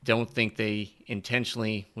 I don't think they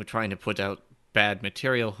intentionally were trying to put out bad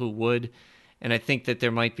material. Who would? And I think that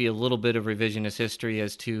there might be a little bit of revisionist history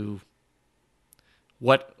as to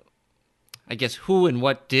who and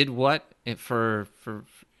what did what for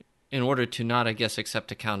in order to not,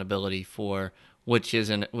 accept accountability for which is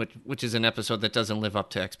an episode that doesn't live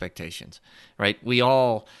up to expectations, right?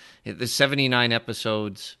 The 79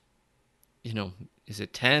 episodes, is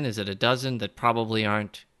it 10? Is it a dozen that probably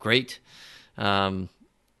aren't great? And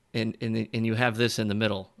you have this in the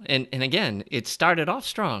middle. And again, it started off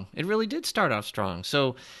strong. It really did start off strong.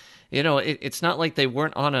 So, it's not like they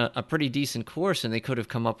weren't on a pretty decent course and they could have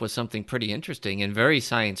come up with something pretty interesting and very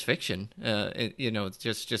science fiction.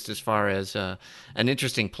 Just as far as an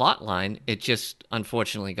interesting plot line, it just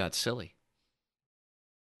unfortunately got silly.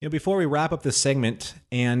 Before we wrap up this segment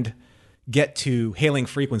and get to hailing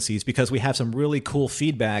frequencies, because we have some really cool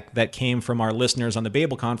feedback that came from our listeners on the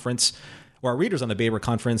Babel conference, or our readers on the Baber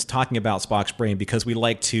Conference talking about Spock's brain, because we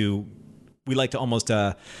like to almost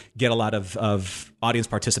get a lot of audience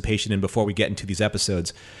participation in before we get into these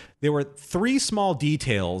episodes. There were 3 small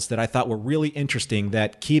details that I thought were really interesting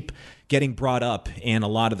that keep getting brought up in a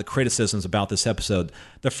lot of the criticisms about this episode.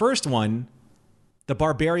 The first one, the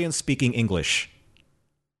barbarians speaking English.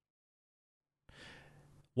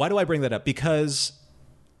 Why do I bring that up? Because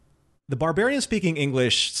the barbarian speaking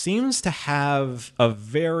English seems to have a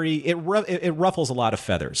it ruffles a lot of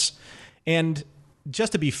feathers. And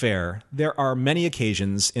just to be fair, there are many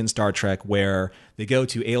occasions in Star Trek where they go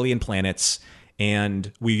to alien planets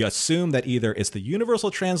and we assume that either it's the universal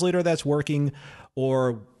translator that's working,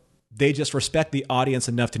 or they just respect the audience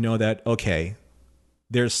enough to know that, okay,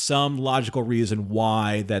 there's some logical reason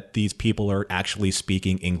why that these people are actually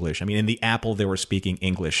speaking English. I mean, in the Apple, they were speaking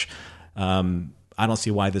English. I don't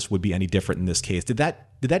see why this would be any different in this case. Did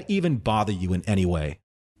that even bother you in any way?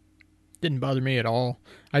 Didn't bother me at all.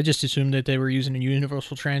 I just assumed that they were using a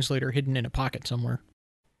universal translator hidden in a pocket somewhere.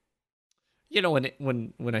 You know,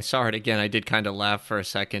 when I saw it again, I did kind of laugh for a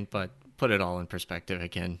second, but put it all in perspective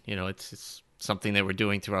again. You know, it's something they were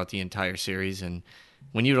doing throughout the entire series, and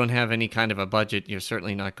when you don't have any kind of a budget, you're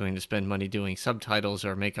certainly not going to spend money doing subtitles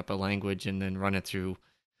or make up a language and then run it through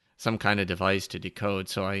some kind of device to decode.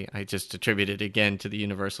 So I just attributed it again to the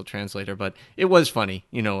universal translator, but it was funny.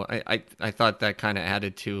 You know, I thought that kind of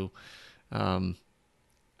added to,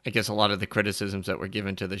 I guess, a lot of the criticisms that were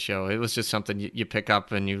given to the show. It was just something you pick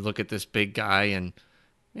up and you look at this big guy and,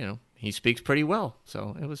 you know, he speaks pretty well.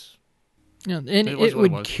 So it was... Yeah, and it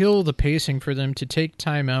would kill the pacing for them to take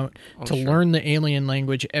time out to learn the alien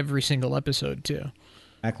language every single episode, too.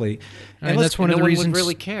 Exactly. And that's one of the reasons... No one would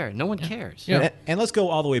really care. No one cares. Yeah. And let's go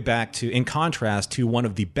all the way back to, in contrast to one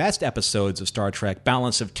of the best episodes of Star Trek,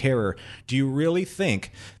 Balance of Terror. Do you really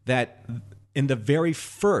think that in the very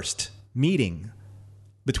first meeting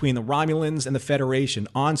between the Romulans and the Federation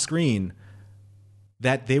on screen,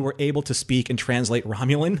 that they were able to speak and translate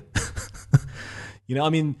Romulan? You know, I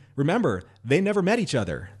mean, remember, they never met each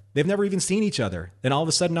other. They've never even seen each other. Then all of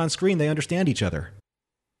a sudden on screen, they understand each other.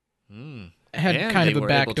 Had and kind they of a were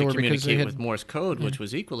back able to door because they communicate had with Morse code, which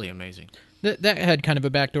was equally amazing. that had kind of a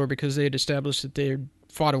backdoor because they had established that they had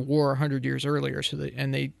fought a war 100 years earlier,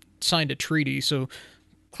 and they signed a treaty. So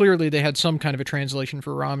clearly they had some kind of a translation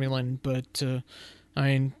for Romulan. But I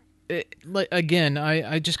mean, again,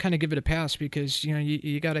 I just kind of give it a pass because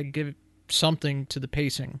you got to give something to the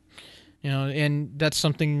pacing. And that's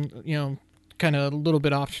something, kind of a little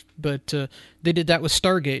bit off, but they did that with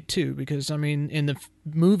Stargate too, because, I mean, in the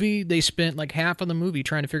movie, they spent like half of the movie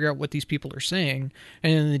trying to figure out what these people are saying,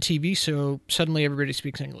 and in the TV show, suddenly everybody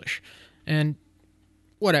speaks English. And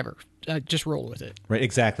whatever, just roll with it. Right,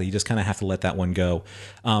 exactly. You just kind of have to let that one go.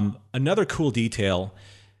 Another cool detail,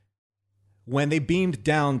 when they beamed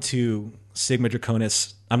down to Sigma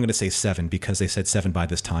Draconis, I'm going to say 7 because they said 7 by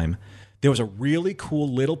this time, there was a really cool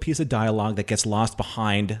little piece of dialogue that gets lost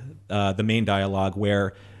behind the main dialogue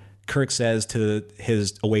where Kirk says to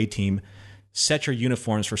his away team, set your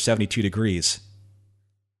uniforms for 72 degrees.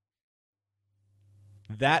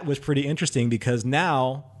 That was pretty interesting because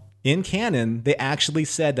now, in canon, they actually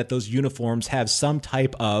said that those uniforms have some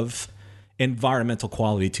type of environmental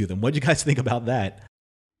quality to them. What do you guys think about that?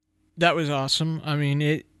 That was awesome. I mean,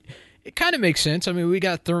 it kind of makes sense. I mean, we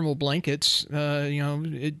got thermal blankets,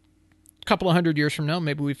 a couple of 100 years from now,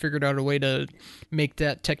 maybe we figured out a way to make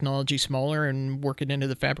that technology smaller and work it into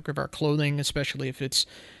the fabric of our clothing, especially if it's,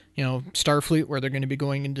 Starfleet, where they're going to be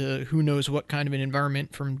going into who knows what kind of an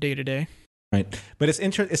environment from day to day. Right. But it's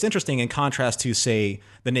interesting in contrast to, say,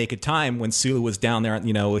 The Naked Time, when Sulu was down there,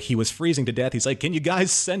 he was freezing to death. He's like, can you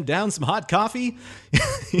guys send down some hot coffee?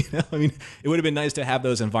 I mean, it would have been nice to have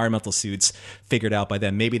those environmental suits figured out by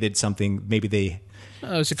then. Maybe they did something,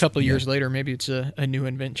 it was a couple of years later. Maybe it's a new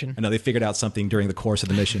invention. I know they figured out something during the course of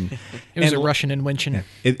the mission. It was a Russian invention. Yeah,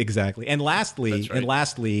 exactly. And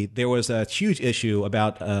lastly, there was a huge issue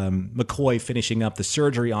about McCoy finishing up the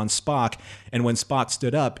surgery on Spock. And when Spock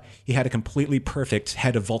stood up, he had a completely perfect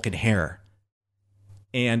head of Vulcan hair.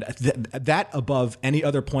 And that, above any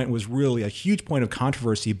other point, was really a huge point of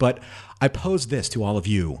controversy. But I pose this to all of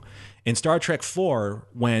you. In Star Trek IV,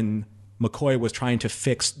 when McCoy was trying to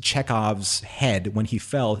fix Chekhov's head when he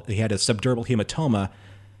fell, he had a subdermal hematoma,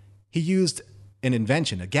 he used an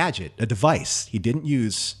invention, a gadget, a device. He didn't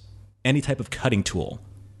use any type of cutting tool.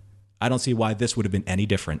 I don't see why this would have been any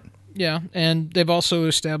different. Yeah, and they've also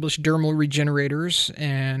established dermal regenerators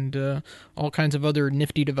and all kinds of other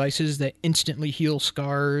nifty devices that instantly heal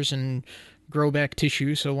scars and grow back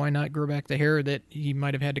tissue, so why not grow back the hair that he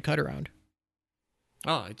might have had to cut around?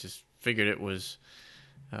 Oh, I just figured it was...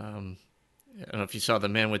 I don't know if you saw The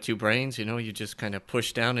Man with Two Brains. You just kind of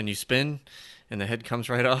push down and you spin, and the head comes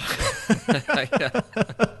right off.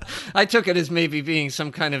 I took it as maybe being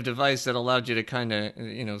some kind of device that allowed you to kind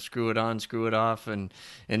of, screw it on, screw it off, and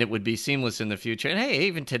it would be seamless in the future. And hey,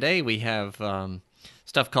 even today we have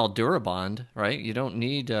stuff called Durabond, right? You don't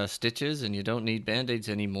need stitches and you don't need Band-Aids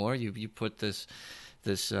anymore. You put this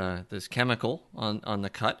chemical on the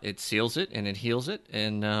cut. It seals it and it heals it,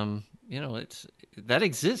 and that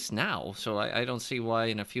exists now. So I don't see why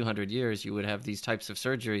in a few hundred years you would have these types of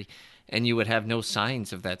surgery and you would have no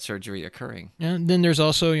signs of that surgery occurring. And then there's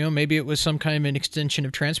also, maybe it was some kind of an extension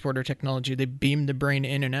of transporter technology. They beamed the brain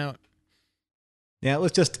in and out. Yeah, it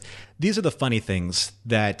was just, these are the funny things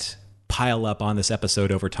that pile up on this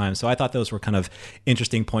episode over time. So I thought those were kind of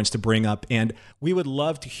interesting points to bring up. And we would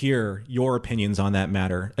love to hear your opinions on that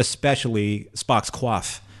matter, especially Spock's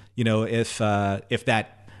coif. If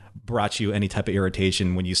that brought you any type of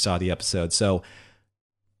irritation when you saw the episode. So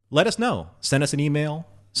let us know. Send us an email,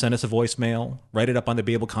 send us a voicemail, write it up on the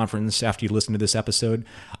Babel Conference after you listen to this episode.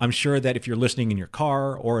 I'm sure that if you're listening in your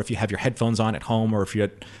car, or if you have your headphones on at home, or if you're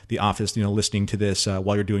at the office, listening to this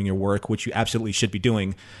while you're doing your work, which you absolutely should be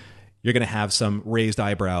doing, you're going to have some raised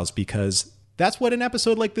eyebrows, because that's what an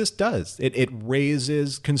episode like this does. It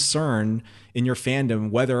raises concern in your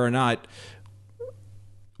fandom whether or not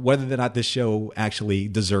this show actually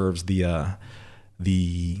deserves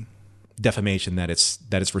the defamation that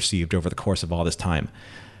it's received over the course of all this time.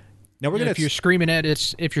 Now if you're screaming at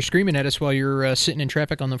us while you're sitting in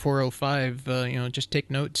traffic on the 405, just take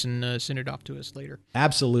notes and send it off to us later.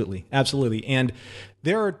 Absolutely. And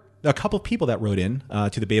there are a couple of people that wrote in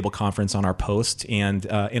to the Babel Conference on our post, and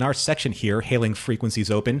in our section here, Hailing Frequencies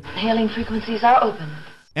Open. Hailing frequencies are open.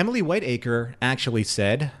 Emily Whiteacre actually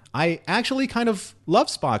said, I actually kind of love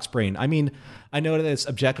Spock's brain. I mean, I know that it's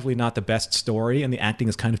objectively not the best story and the acting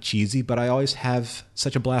is kind of cheesy, but I always have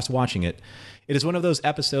such a blast watching it. It is one of those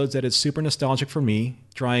episodes that is super nostalgic for me,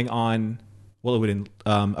 drawing on,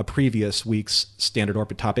 a previous week's Standard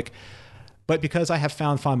Orbit topic. But because I have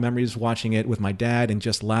found fond memories watching it with my dad and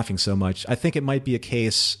just laughing so much, I think it might be a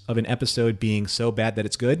case of an episode being so bad that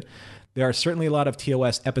it's good. There are certainly a lot of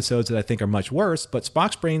TOS episodes that I think are much worse, but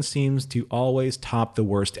Spock's Brain seems to always top the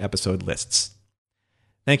worst episode lists.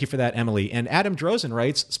 Thank you for that, Emily. And Adam Drozen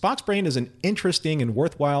writes, Spock's Brain is an interesting and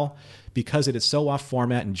worthwhile because it is so off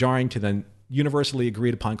format and jarring to the universally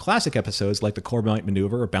agreed upon classic episodes like the Corbomite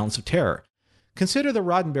Maneuver or Balance of Terror. Consider the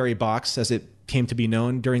Roddenberry box, as it came to be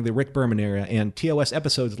known during the Rick Berman era, and TOS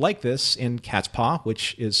episodes like this, and Cat's Paw,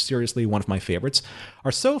 which is seriously one of my favorites,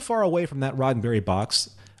 are so far away from that Roddenberry box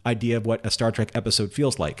idea of what a Star Trek episode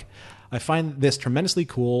feels like. I find this tremendously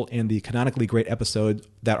cool and the canonically great episodes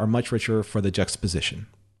that are much richer for the juxtaposition.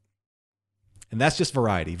 And that's just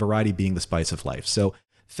variety being the spice of life. So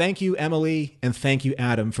thank you, Emily, and thank you,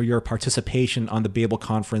 Adam, for your participation on the Babel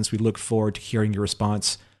Conference. We look forward to hearing your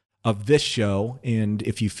response of this show, and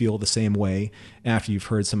if you feel the same way after you've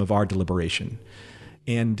heard some of our deliberation.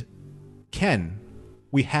 And Ken,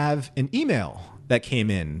 we have an email that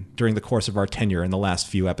came in during the course of our tenure in the last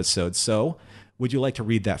few episodes. So would you like to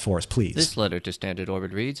read that for us, please? This letter to Standard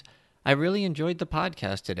Orbit reads, I really enjoyed the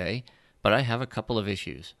podcast today, but I have a couple of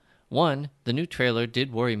issues. One, the new trailer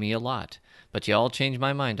did worry me a lot, but you all changed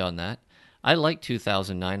my mind on that. I like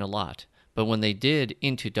 2009 a lot, but when they did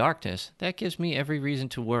Into Darkness, that gives me every reason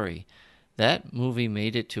to worry. That movie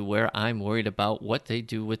made it to where I'm worried about what they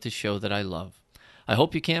do with the show that I love. I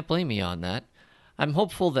hope you can't blame me on that. I'm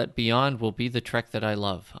hopeful that Beyond will be the Trek that I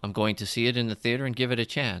love. I'm going to see it in the theater and give it a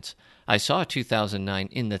chance. I saw 2009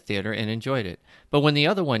 in the theater and enjoyed it, but when the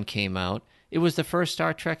other one came out, it was the first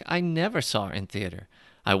Star Trek I never saw in theater.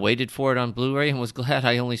 I waited for it on Blu-ray and was glad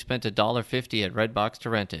I only spent $1.50 at Redbox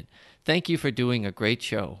to rent it. Thank you for doing a great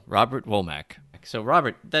show. Robert Womack. So,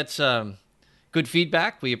 Robert, that's good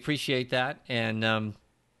feedback. We appreciate that, and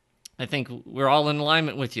I think we're all in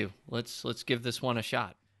alignment with you. Let's give this one a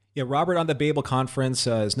shot. Yeah, Robert on the Babel Conference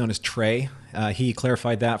is known as Trey. He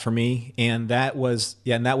clarified that for me, and that was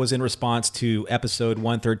in response to episode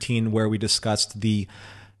 113 where we discussed the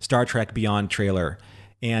Star Trek Beyond trailer.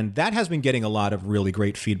 And that has been getting a lot of really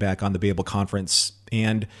great feedback on the Babel Conference.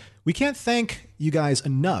 And we can't thank you guys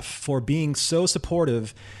enough for being so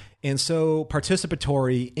supportive and so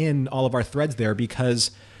participatory in all of our threads there,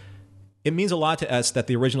 because it means a lot to us that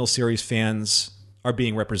the original series fans are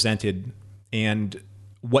being represented, and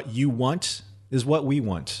what you want is what we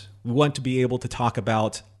want. We want to be able to talk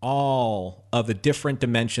about all of the different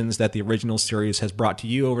dimensions that the original series has brought to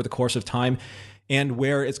you over the course of time and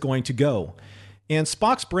where it's going to go. And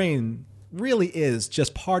Spock's Brain really is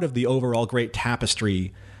just part of the overall great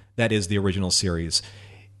tapestry that is the original series.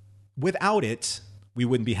 without it, we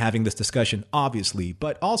wouldn't be having this discussion, obviously.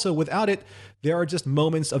 But also, without it, there are just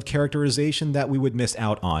moments of characterization that we would miss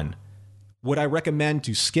out on. Would I recommend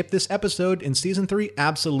to skip this episode in season 3?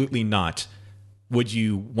 Absolutely not. Would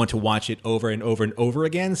you want to watch it over and over and over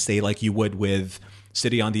again, say like you would with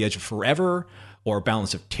City on the Edge of Forever, or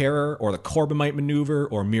Balance of Terror, or the Corbomite Maneuver,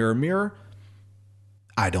 or Mirror Mirror?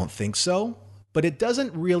 I don't think so. But it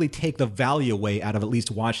doesn't really take the value away out of at least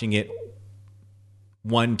watching it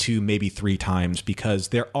 1, 2, maybe 3 times, because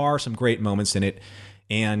there are some great moments in it.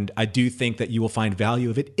 And I do think that you will find value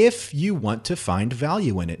of it if you want to find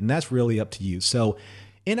value in it. And that's really up to you. So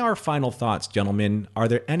in our final thoughts, gentlemen, are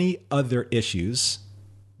there any other issues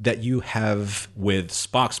that you have with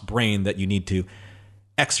Spock's brain that you need to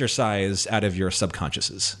exercise out of your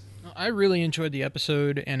subconsciouses? I really enjoyed the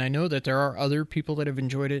episode, and I know that there are other people that have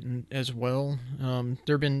enjoyed it as well.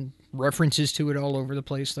 There have been references to it all over the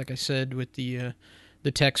place, like I said, with the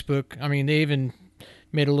textbook. I mean, they even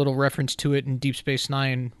made a little reference to it in Deep Space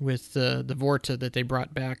Nine with the Vorta that they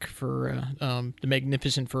brought back for the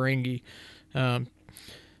Magnificent Ferengi.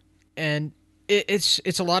 And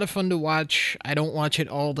it's a lot of fun to watch. I don't watch it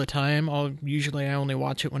all the time. Usually I only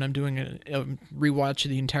watch it when I'm doing a rewatch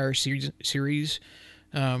of the entire series.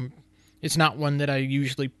 It's not one that I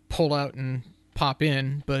usually pull out and pop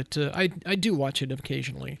in, but I do watch it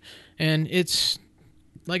occasionally. And it's,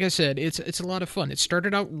 like I said, it's a lot of fun. It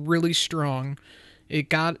started out really strong. It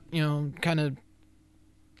got, kind of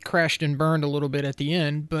crashed and burned a little bit at the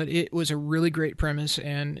end, but it was a really great premise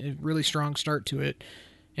and a really strong start to it.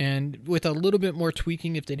 And with a little bit more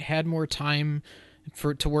tweaking, if they'd had more time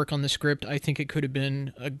to work on the script, I think it could have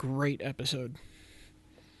been a great episode.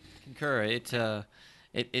 Concur.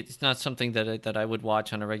 It's not something that I would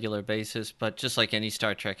watch on a regular basis, but just like any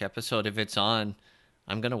Star Trek episode, if it's on,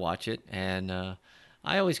 I'm going to watch it. And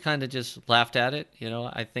I always kind of just laughed at it.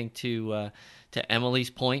 I think to Emily's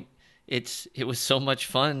point, it was so much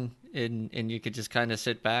fun, and you could just kind of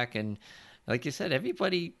sit back and, like you said,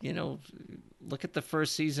 everybody, look at the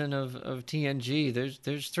first season of TNG.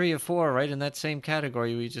 There's 3 or 4 right in that same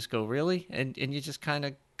category where you just go, really? And you just kind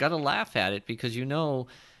of got to laugh at it because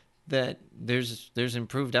that there's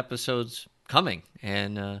improved episodes coming,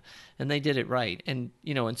 and they did it right. And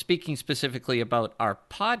and speaking specifically about our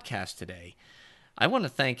podcast today, I want to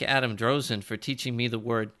thank Adam Drozen for teaching me the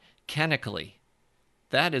word canically.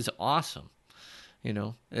 That is awesome.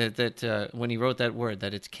 That when he wrote that word,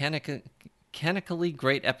 that it's canically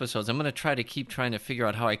great episodes. I'm going to try to figure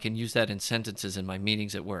out how I can use that in sentences in my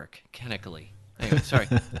meetings at work. Canically. Anyway, sorry.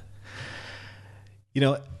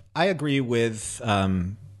 I agree with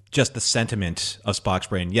just the sentiment of Spock's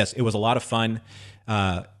brain. Yes, it was a lot of fun.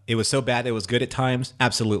 It was so bad it was good at times.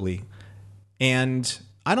 Absolutely. And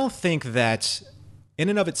I don't think that in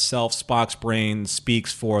and of itself, Spock's brain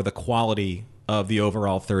speaks for the quality of the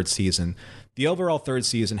overall 3rd season. The overall 3rd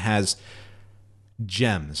season has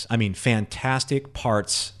gems. I mean, fantastic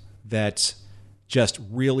parts that just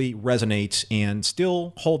really resonate and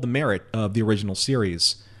still hold the merit of the original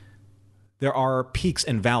series. There are peaks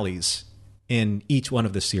and valleys in each one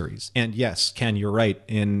of the series. And yes, Ken, you're right.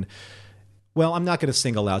 I'm not going to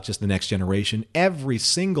single out just The Next Generation. Every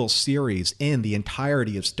single series in the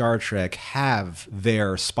entirety of Star Trek have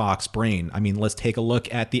their Spock's brain. I mean, let's take a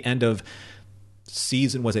look at the end of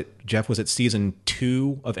season, was it season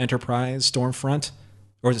 2 of Enterprise, Stormfront?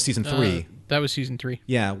 Or was it season 3? That was season 3.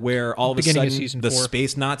 Yeah, where all of a sudden the 4.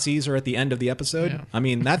 space Nazis are at the end of the episode. Yeah. I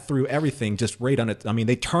mean, that threw everything just right on it. I mean,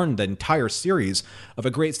 they turned the entire series of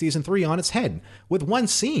a great season 3 on its head with one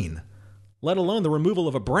scene, let alone the removal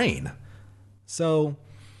of a brain. So,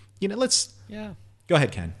 let's... Yeah. Go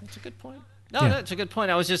ahead, Ken. That's a good point. No, that's a good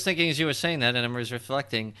point. I was just thinking as you were saying that, and I was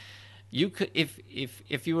reflecting. You could,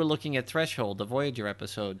 if you were looking at Threshold, the Voyager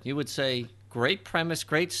episode, you would say, great premise,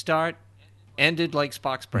 great start, ended like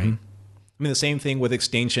Spock's brain. Mm-hmm. I mean, the same thing with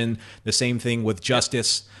Extinction, the same thing with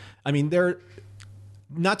Justice. I mean, they're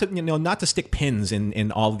not to stick pins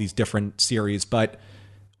in all of these different series, but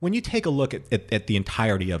when you take a look at the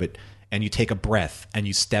entirety of it, and you take a breath, and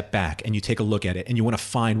you step back, and you take a look at it, and you want to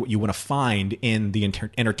find what you want to find in the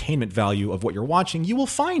entertainment value of what you're watching, you will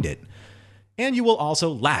find it. And you will also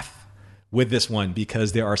laugh with this one,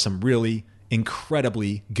 because there are some really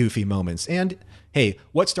incredibly goofy moments. And hey,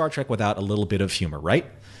 what's Star Trek without a little bit of humor, right?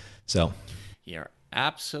 So you're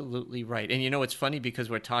absolutely right. And it's funny because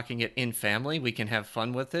we're talking it in family, we can have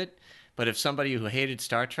fun with it. But if somebody who hated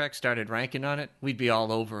Star Trek started ranking on it, we'd be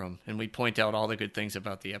all over them, and we'd point out all the good things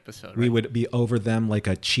about the episode. Right? We would be over them like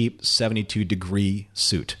a cheap 72-degree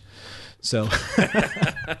suit. So,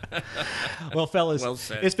 well, fellas, Well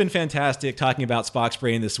said. it's been fantastic talking about Spock's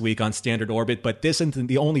brain this week on Standard Orbit, but this isn't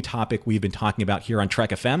the only topic we've been talking about here on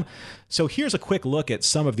Trek FM. So here's a quick look at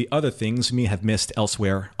some of the other things you may have missed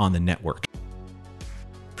elsewhere on the network.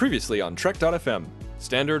 Previously on Trek.fm,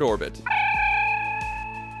 Standard Orbit.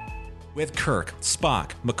 With Kirk,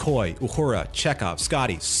 Spock, McCoy, Uhura, Chekhov,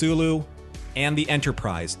 Scotty, Sulu, and the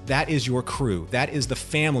Enterprise. That is your crew. That is the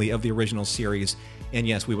family of the original series. And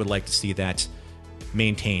yes, we would like to see that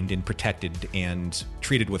maintained and protected and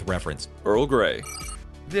treated with reverence. Earl Grey.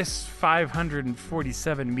 This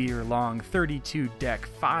 547-meter long, 32-deck,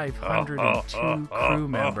 502 crew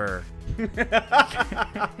member.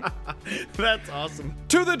 That's awesome.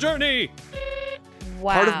 To the journey!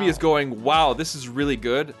 Wow. Part of me is going, wow, this is really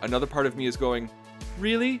good. Another part of me is going,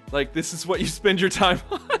 really? Like, this is what you spend your time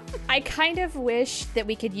on? I kind of wish that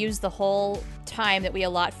we could use the whole time that we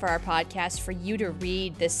allot for our podcast for you to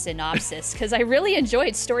read this synopsis, because I really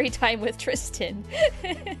enjoyed story time with Tristan.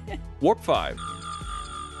 Warp 5.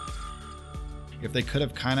 If they could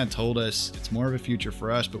have kind of told us it's more of a future for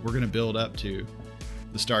us, but we're going to build up to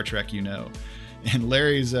the Star Trek you know. And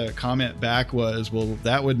Larry's comment back was, well,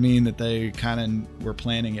 that would mean that they kind of were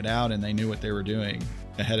planning it out and they knew what they were doing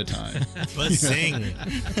ahead of time. But sing.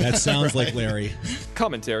 That sounds like Larry.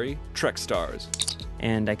 Commentary, Trek Stars.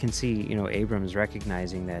 And I can see, Abrams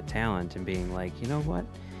recognizing that talent and being like, you know what?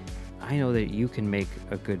 I know that you can make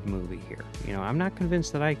a good movie here. I'm not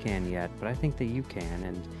convinced that I can yet, but I think that you can.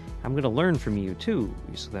 And I'm going to learn from you, too,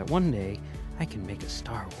 so that one day I can make a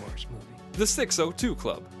Star Wars movie. The 602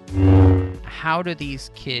 Club. How do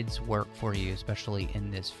these kids work for you, especially in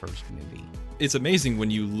this first movie? It's amazing when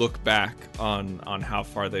you look back on how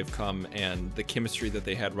far they've come and the chemistry that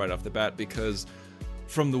they had right off the bat, because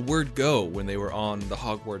from the word go, when they were on the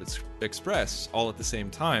Hogwarts Express all at the same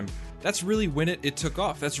time, that's really when it took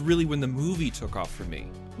off. That's really when the movie took off for me.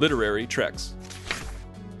 Literary Treks.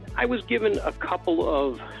 I was given a couple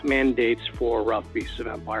of mandates for Rough Beasts of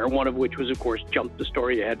Empire, one of which was, of course, jump the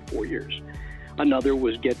story ahead 4 years. Another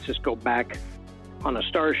was get Cisco back on a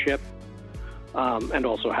starship, and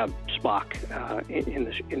also have Spock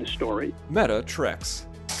in the story. Meta Treks.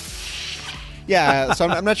 Yeah, so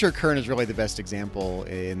I'm not sure Kern is really the best example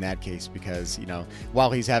in that case because,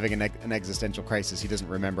 while he's having an existential crisis, he doesn't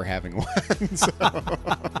remember having one. So.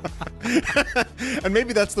 And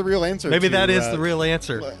maybe that's the real answer. Maybe that is the real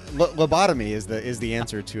answer. Lobotomy is the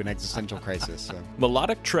answer to an existential crisis. So.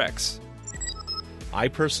 Melodic Treks. I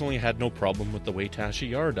personally had no problem with the way Tasha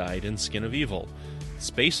Yar died in Skin of Evil.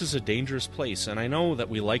 Space is a dangerous place, and I know that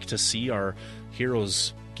we like to see our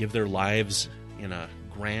heroes give their lives in a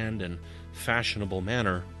grand and fashionable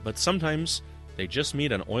manner, but sometimes they just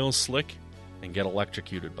meet an oil slick and get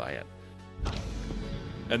electrocuted by it.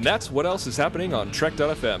 And that's what else is happening on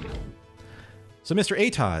Trek.fm. So, Mr.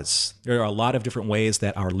 Ataz, there are a lot of different ways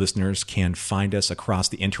that our listeners can find us across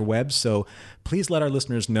the interwebs. So please let our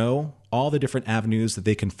listeners know all the different avenues that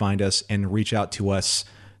they can find us and reach out to us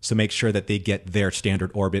so make sure that they get their standard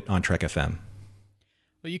orbit on Trek FM.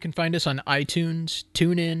 Well, you can find us on iTunes,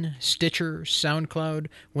 TuneIn, Stitcher, SoundCloud,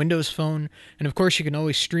 Windows Phone, and of course you can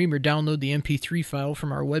always stream or download the MP3 file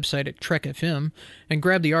from our website at Trek FM and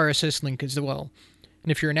grab the RSS link as well.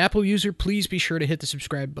 And if you're an Apple user, please be sure to hit the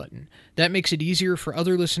subscribe button. That makes it easier for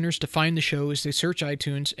other listeners to find the show as they search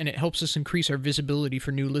iTunes, and it helps us increase our visibility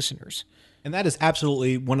for new listeners. And that is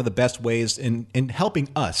absolutely one of the best ways in helping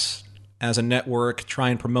us as a network try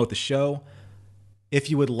and promote the show. If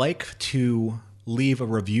you would like to leave a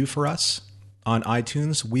review for us on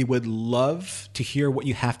iTunes, we would love to hear what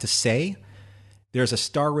you have to say. There's a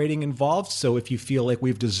star rating involved, so if you feel like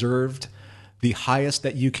we've deserved the highest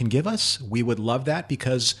that you can give us, we would love that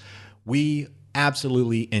because we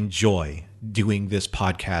absolutely enjoy doing this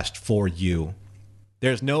podcast for you.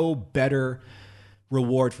 There's no better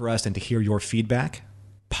reward for us than to hear your feedback,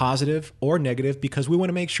 positive or negative, because we want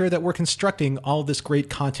to make sure that we're constructing all this great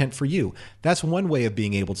content for you. That's one way of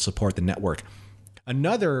being able to support the network.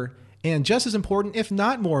 Another, and just as important, if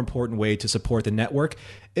not more important way to support the network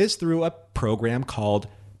is through a program called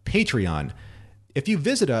Patreon. If you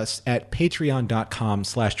visit us at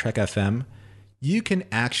patreon.com/trekfm, you can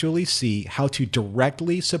actually see how to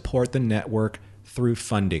directly support the network through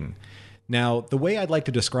funding. Now, the way I'd like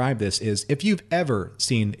to describe this is if you've ever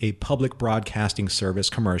seen a public broadcasting service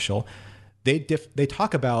commercial, they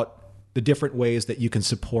talk about the different ways that you can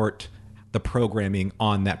support the programming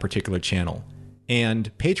on that particular channel.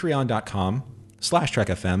 And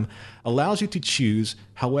patreon.com/trekfm allows you to choose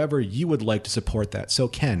however you would like to support that. So,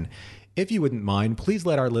 Ken, if you wouldn't mind, please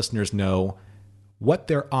let our listeners know what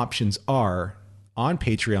their options are on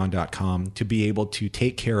patreon.com to be able to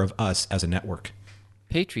take care of us as a network.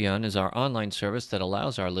 Patreon is our online service that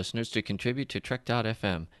allows our listeners to contribute to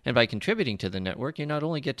Trek.fm. And by contributing to the network, you not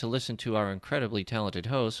only get to listen to our incredibly talented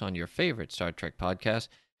hosts on your favorite Star Trek podcast,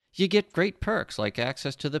 you get great perks like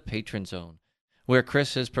access to the Patron Zone, where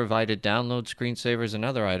Chris has provided download screensavers and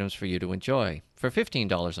other items for you to enjoy. For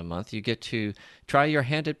 $15 a month, you get to try your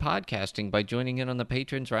hand at podcasting by joining in on the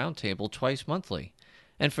Patrons Roundtable twice monthly.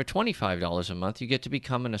 And for $25 a month, you get to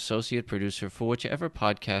become an associate producer for whichever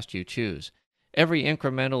podcast you choose. Every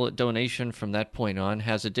incremental donation from that point on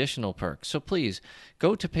has additional perks. So please,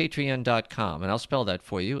 go to patreon.com, and I'll spell that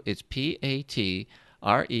for you. It's patreon.com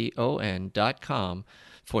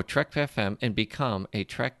for Trek FM and become a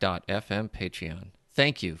Trek.fm Patreon.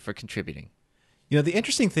 Thank you for contributing. You know, the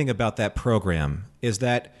interesting thing about that program is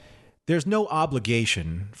that there's no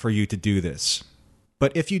obligation for you to do this.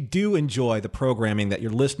 But if you do enjoy the programming that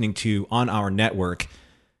you're listening to on our network,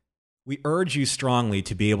 we urge you strongly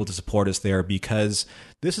to be able to support us there, because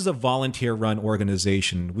this is a volunteer-run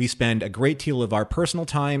organization. We spend a great deal of our personal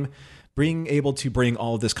time being able to bring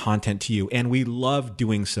all of this content to you, and we love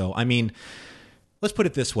doing so. I mean, let's put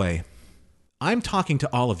it this way. I'm talking to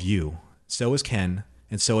all of you, so is Ken,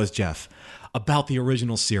 and so is Jeff, about the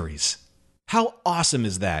original series. How awesome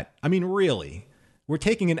is that? I mean, really. We're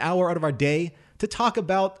taking an hour out of our day to talk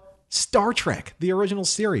about Star Trek, the original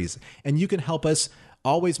series, and you can help us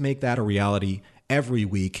always make that a reality every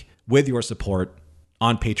week with your support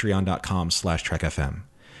on patreon.com/trekfm.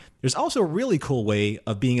 There's also a really cool way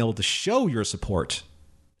of being able to show your support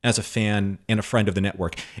as a fan and a friend of the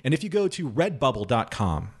network. And if you go to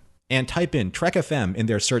redbubble.com and type in Trek FM in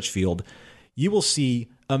their search field, you will see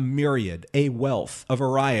a myriad, a wealth, a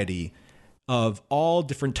variety of all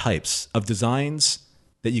different types of designs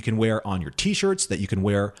that you can wear on your t-shirts, that you can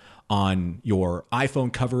wear on your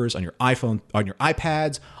iPhone covers, on your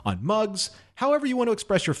iPads, on mugs, however you want to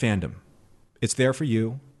express your fandom. It's there for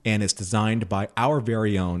you, and it's designed by our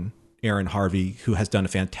very own Aaron Harvey, who has done a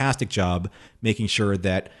fantastic job making sure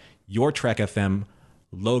that your Trek FM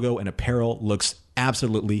logo and apparel looks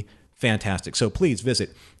absolutely fantastic. So please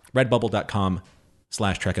visit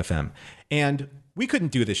redbubble.com/trekfm. And we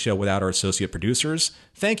couldn't do this show without our associate producers.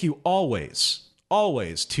 Thank you always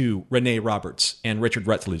to Renee Roberts and Richard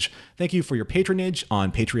Rutledge. Thank you for your patronage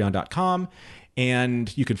on patreon.com.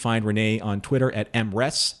 And you can find Renee on Twitter at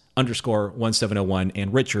mres_1701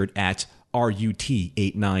 and Richard at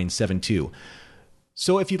RUT8972.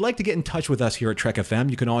 So if you'd like to get in touch with us here at Trek FM,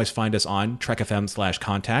 you can always find us on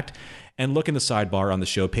trekfm/contact and look in the sidebar on the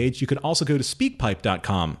show page. You can also go to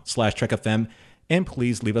speakpipe.com/trekfm and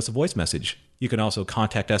please leave us a voice message. You can also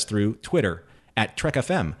contact us through Twitter at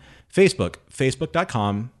trekfm, Facebook,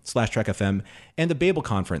 facebook.com/trekfm, and the Babel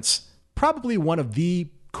Conference. Probably one of the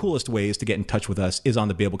coolest ways to get in touch with us is on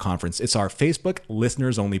the Babel Conference. It's our Facebook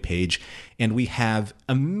listeners only page, and we have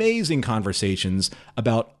amazing conversations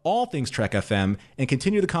about all things Trek FM and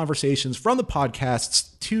continue the conversations from the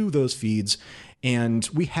podcasts to those feeds. And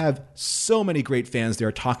we have so many great fans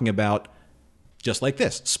there talking about, just like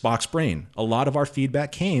this, Spock's Brain. A lot of our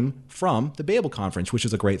feedback came from the Babel Conference, which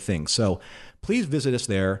is a great thing. So please visit us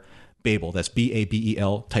there. Babel, that's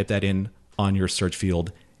Babel. Type that in on your search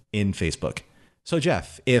field in Facebook. So,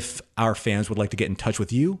 Jeff, if our fans would like to get in touch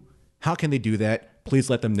with you, how can they do that? Please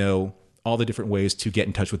let them know all the different ways to get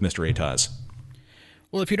in touch with Mr. Ataz.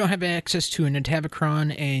 Well, if you don't have access to an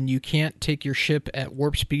Atavachron and you can't take your ship at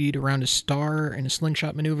warp speed around a star in a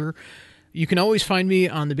slingshot maneuver, you can always find me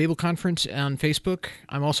on the Babel Conference on Facebook.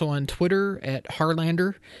 I'm also on Twitter at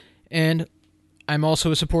Harlander, and I'm also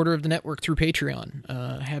a supporter of the network through Patreon.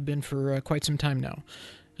 I have been for quite some time now.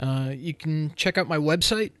 You can check out my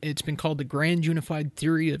website. It's been called The Grand Unified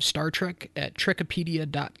Theory of Star Trek at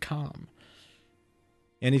Trekipedia.com.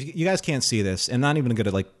 And if you guys can't see this, and not even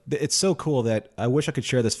going to it's so cool that I wish I could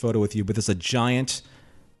share this photo with you, but there's a giant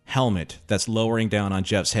helmet that's lowering down on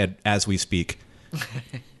Jeff's head as we speak.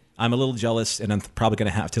 I'm a little jealous, and I'm probably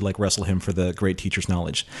going to have to wrestle him for the great teacher's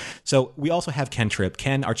knowledge. So we also have Ken Tripp.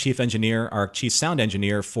 Ken, our chief engineer, our chief sound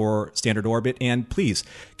engineer for Standard Orbit. And please,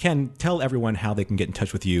 Ken, tell everyone how they can get in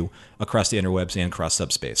touch with you across the interwebs and across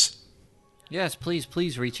subspace. Yes,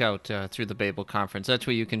 please reach out through the Babel Conference. That's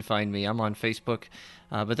where you can find me. I'm on Facebook,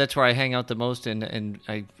 but that's where I hang out the most, and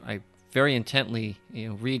I very intently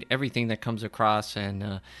read everything that comes across,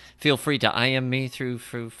 and feel free to IM me through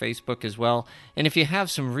Facebook as well. And if you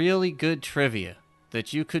have some really good trivia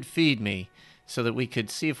that you could feed me so that we could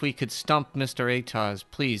see if we could stump Mr. Ataz,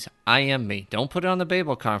 please IM me. Don't put it on the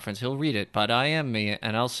Babel Conference. He'll read it, but IM me,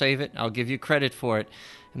 and I'll save it. I'll give you credit for it.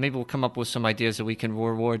 And maybe we'll come up with some ideas that we can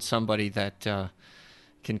reward somebody that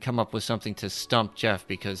can come up with something to stump Jeff,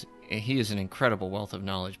 because he is an incredible wealth of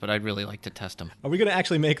knowledge, but I'd really like to test him. Are we going to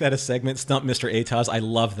actually make that a segment, Stump Mr. Atos? I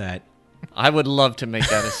love that. I would love to make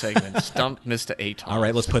that a segment. Stump Mr. Atos. All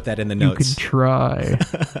right, let's put that in the notes. You can try.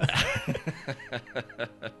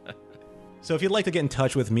 So if you'd like to get in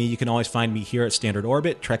touch with me, you can always find me here at Standard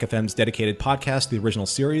Orbit, Trek FM's dedicated podcast, the original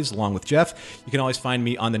series, along with Jeff. You can always find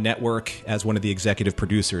me on the network as one of the executive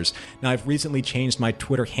producers. Now, I've recently changed my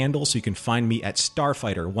Twitter handle, so you can find me at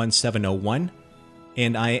Starfighter1701.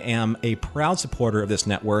 And I am a proud supporter of this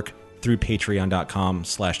network through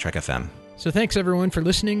patreon.com/TrekFM. So thanks everyone for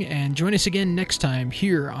listening, and join us again next time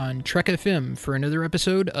here on Trek FM for another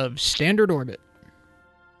episode of Standard Orbit.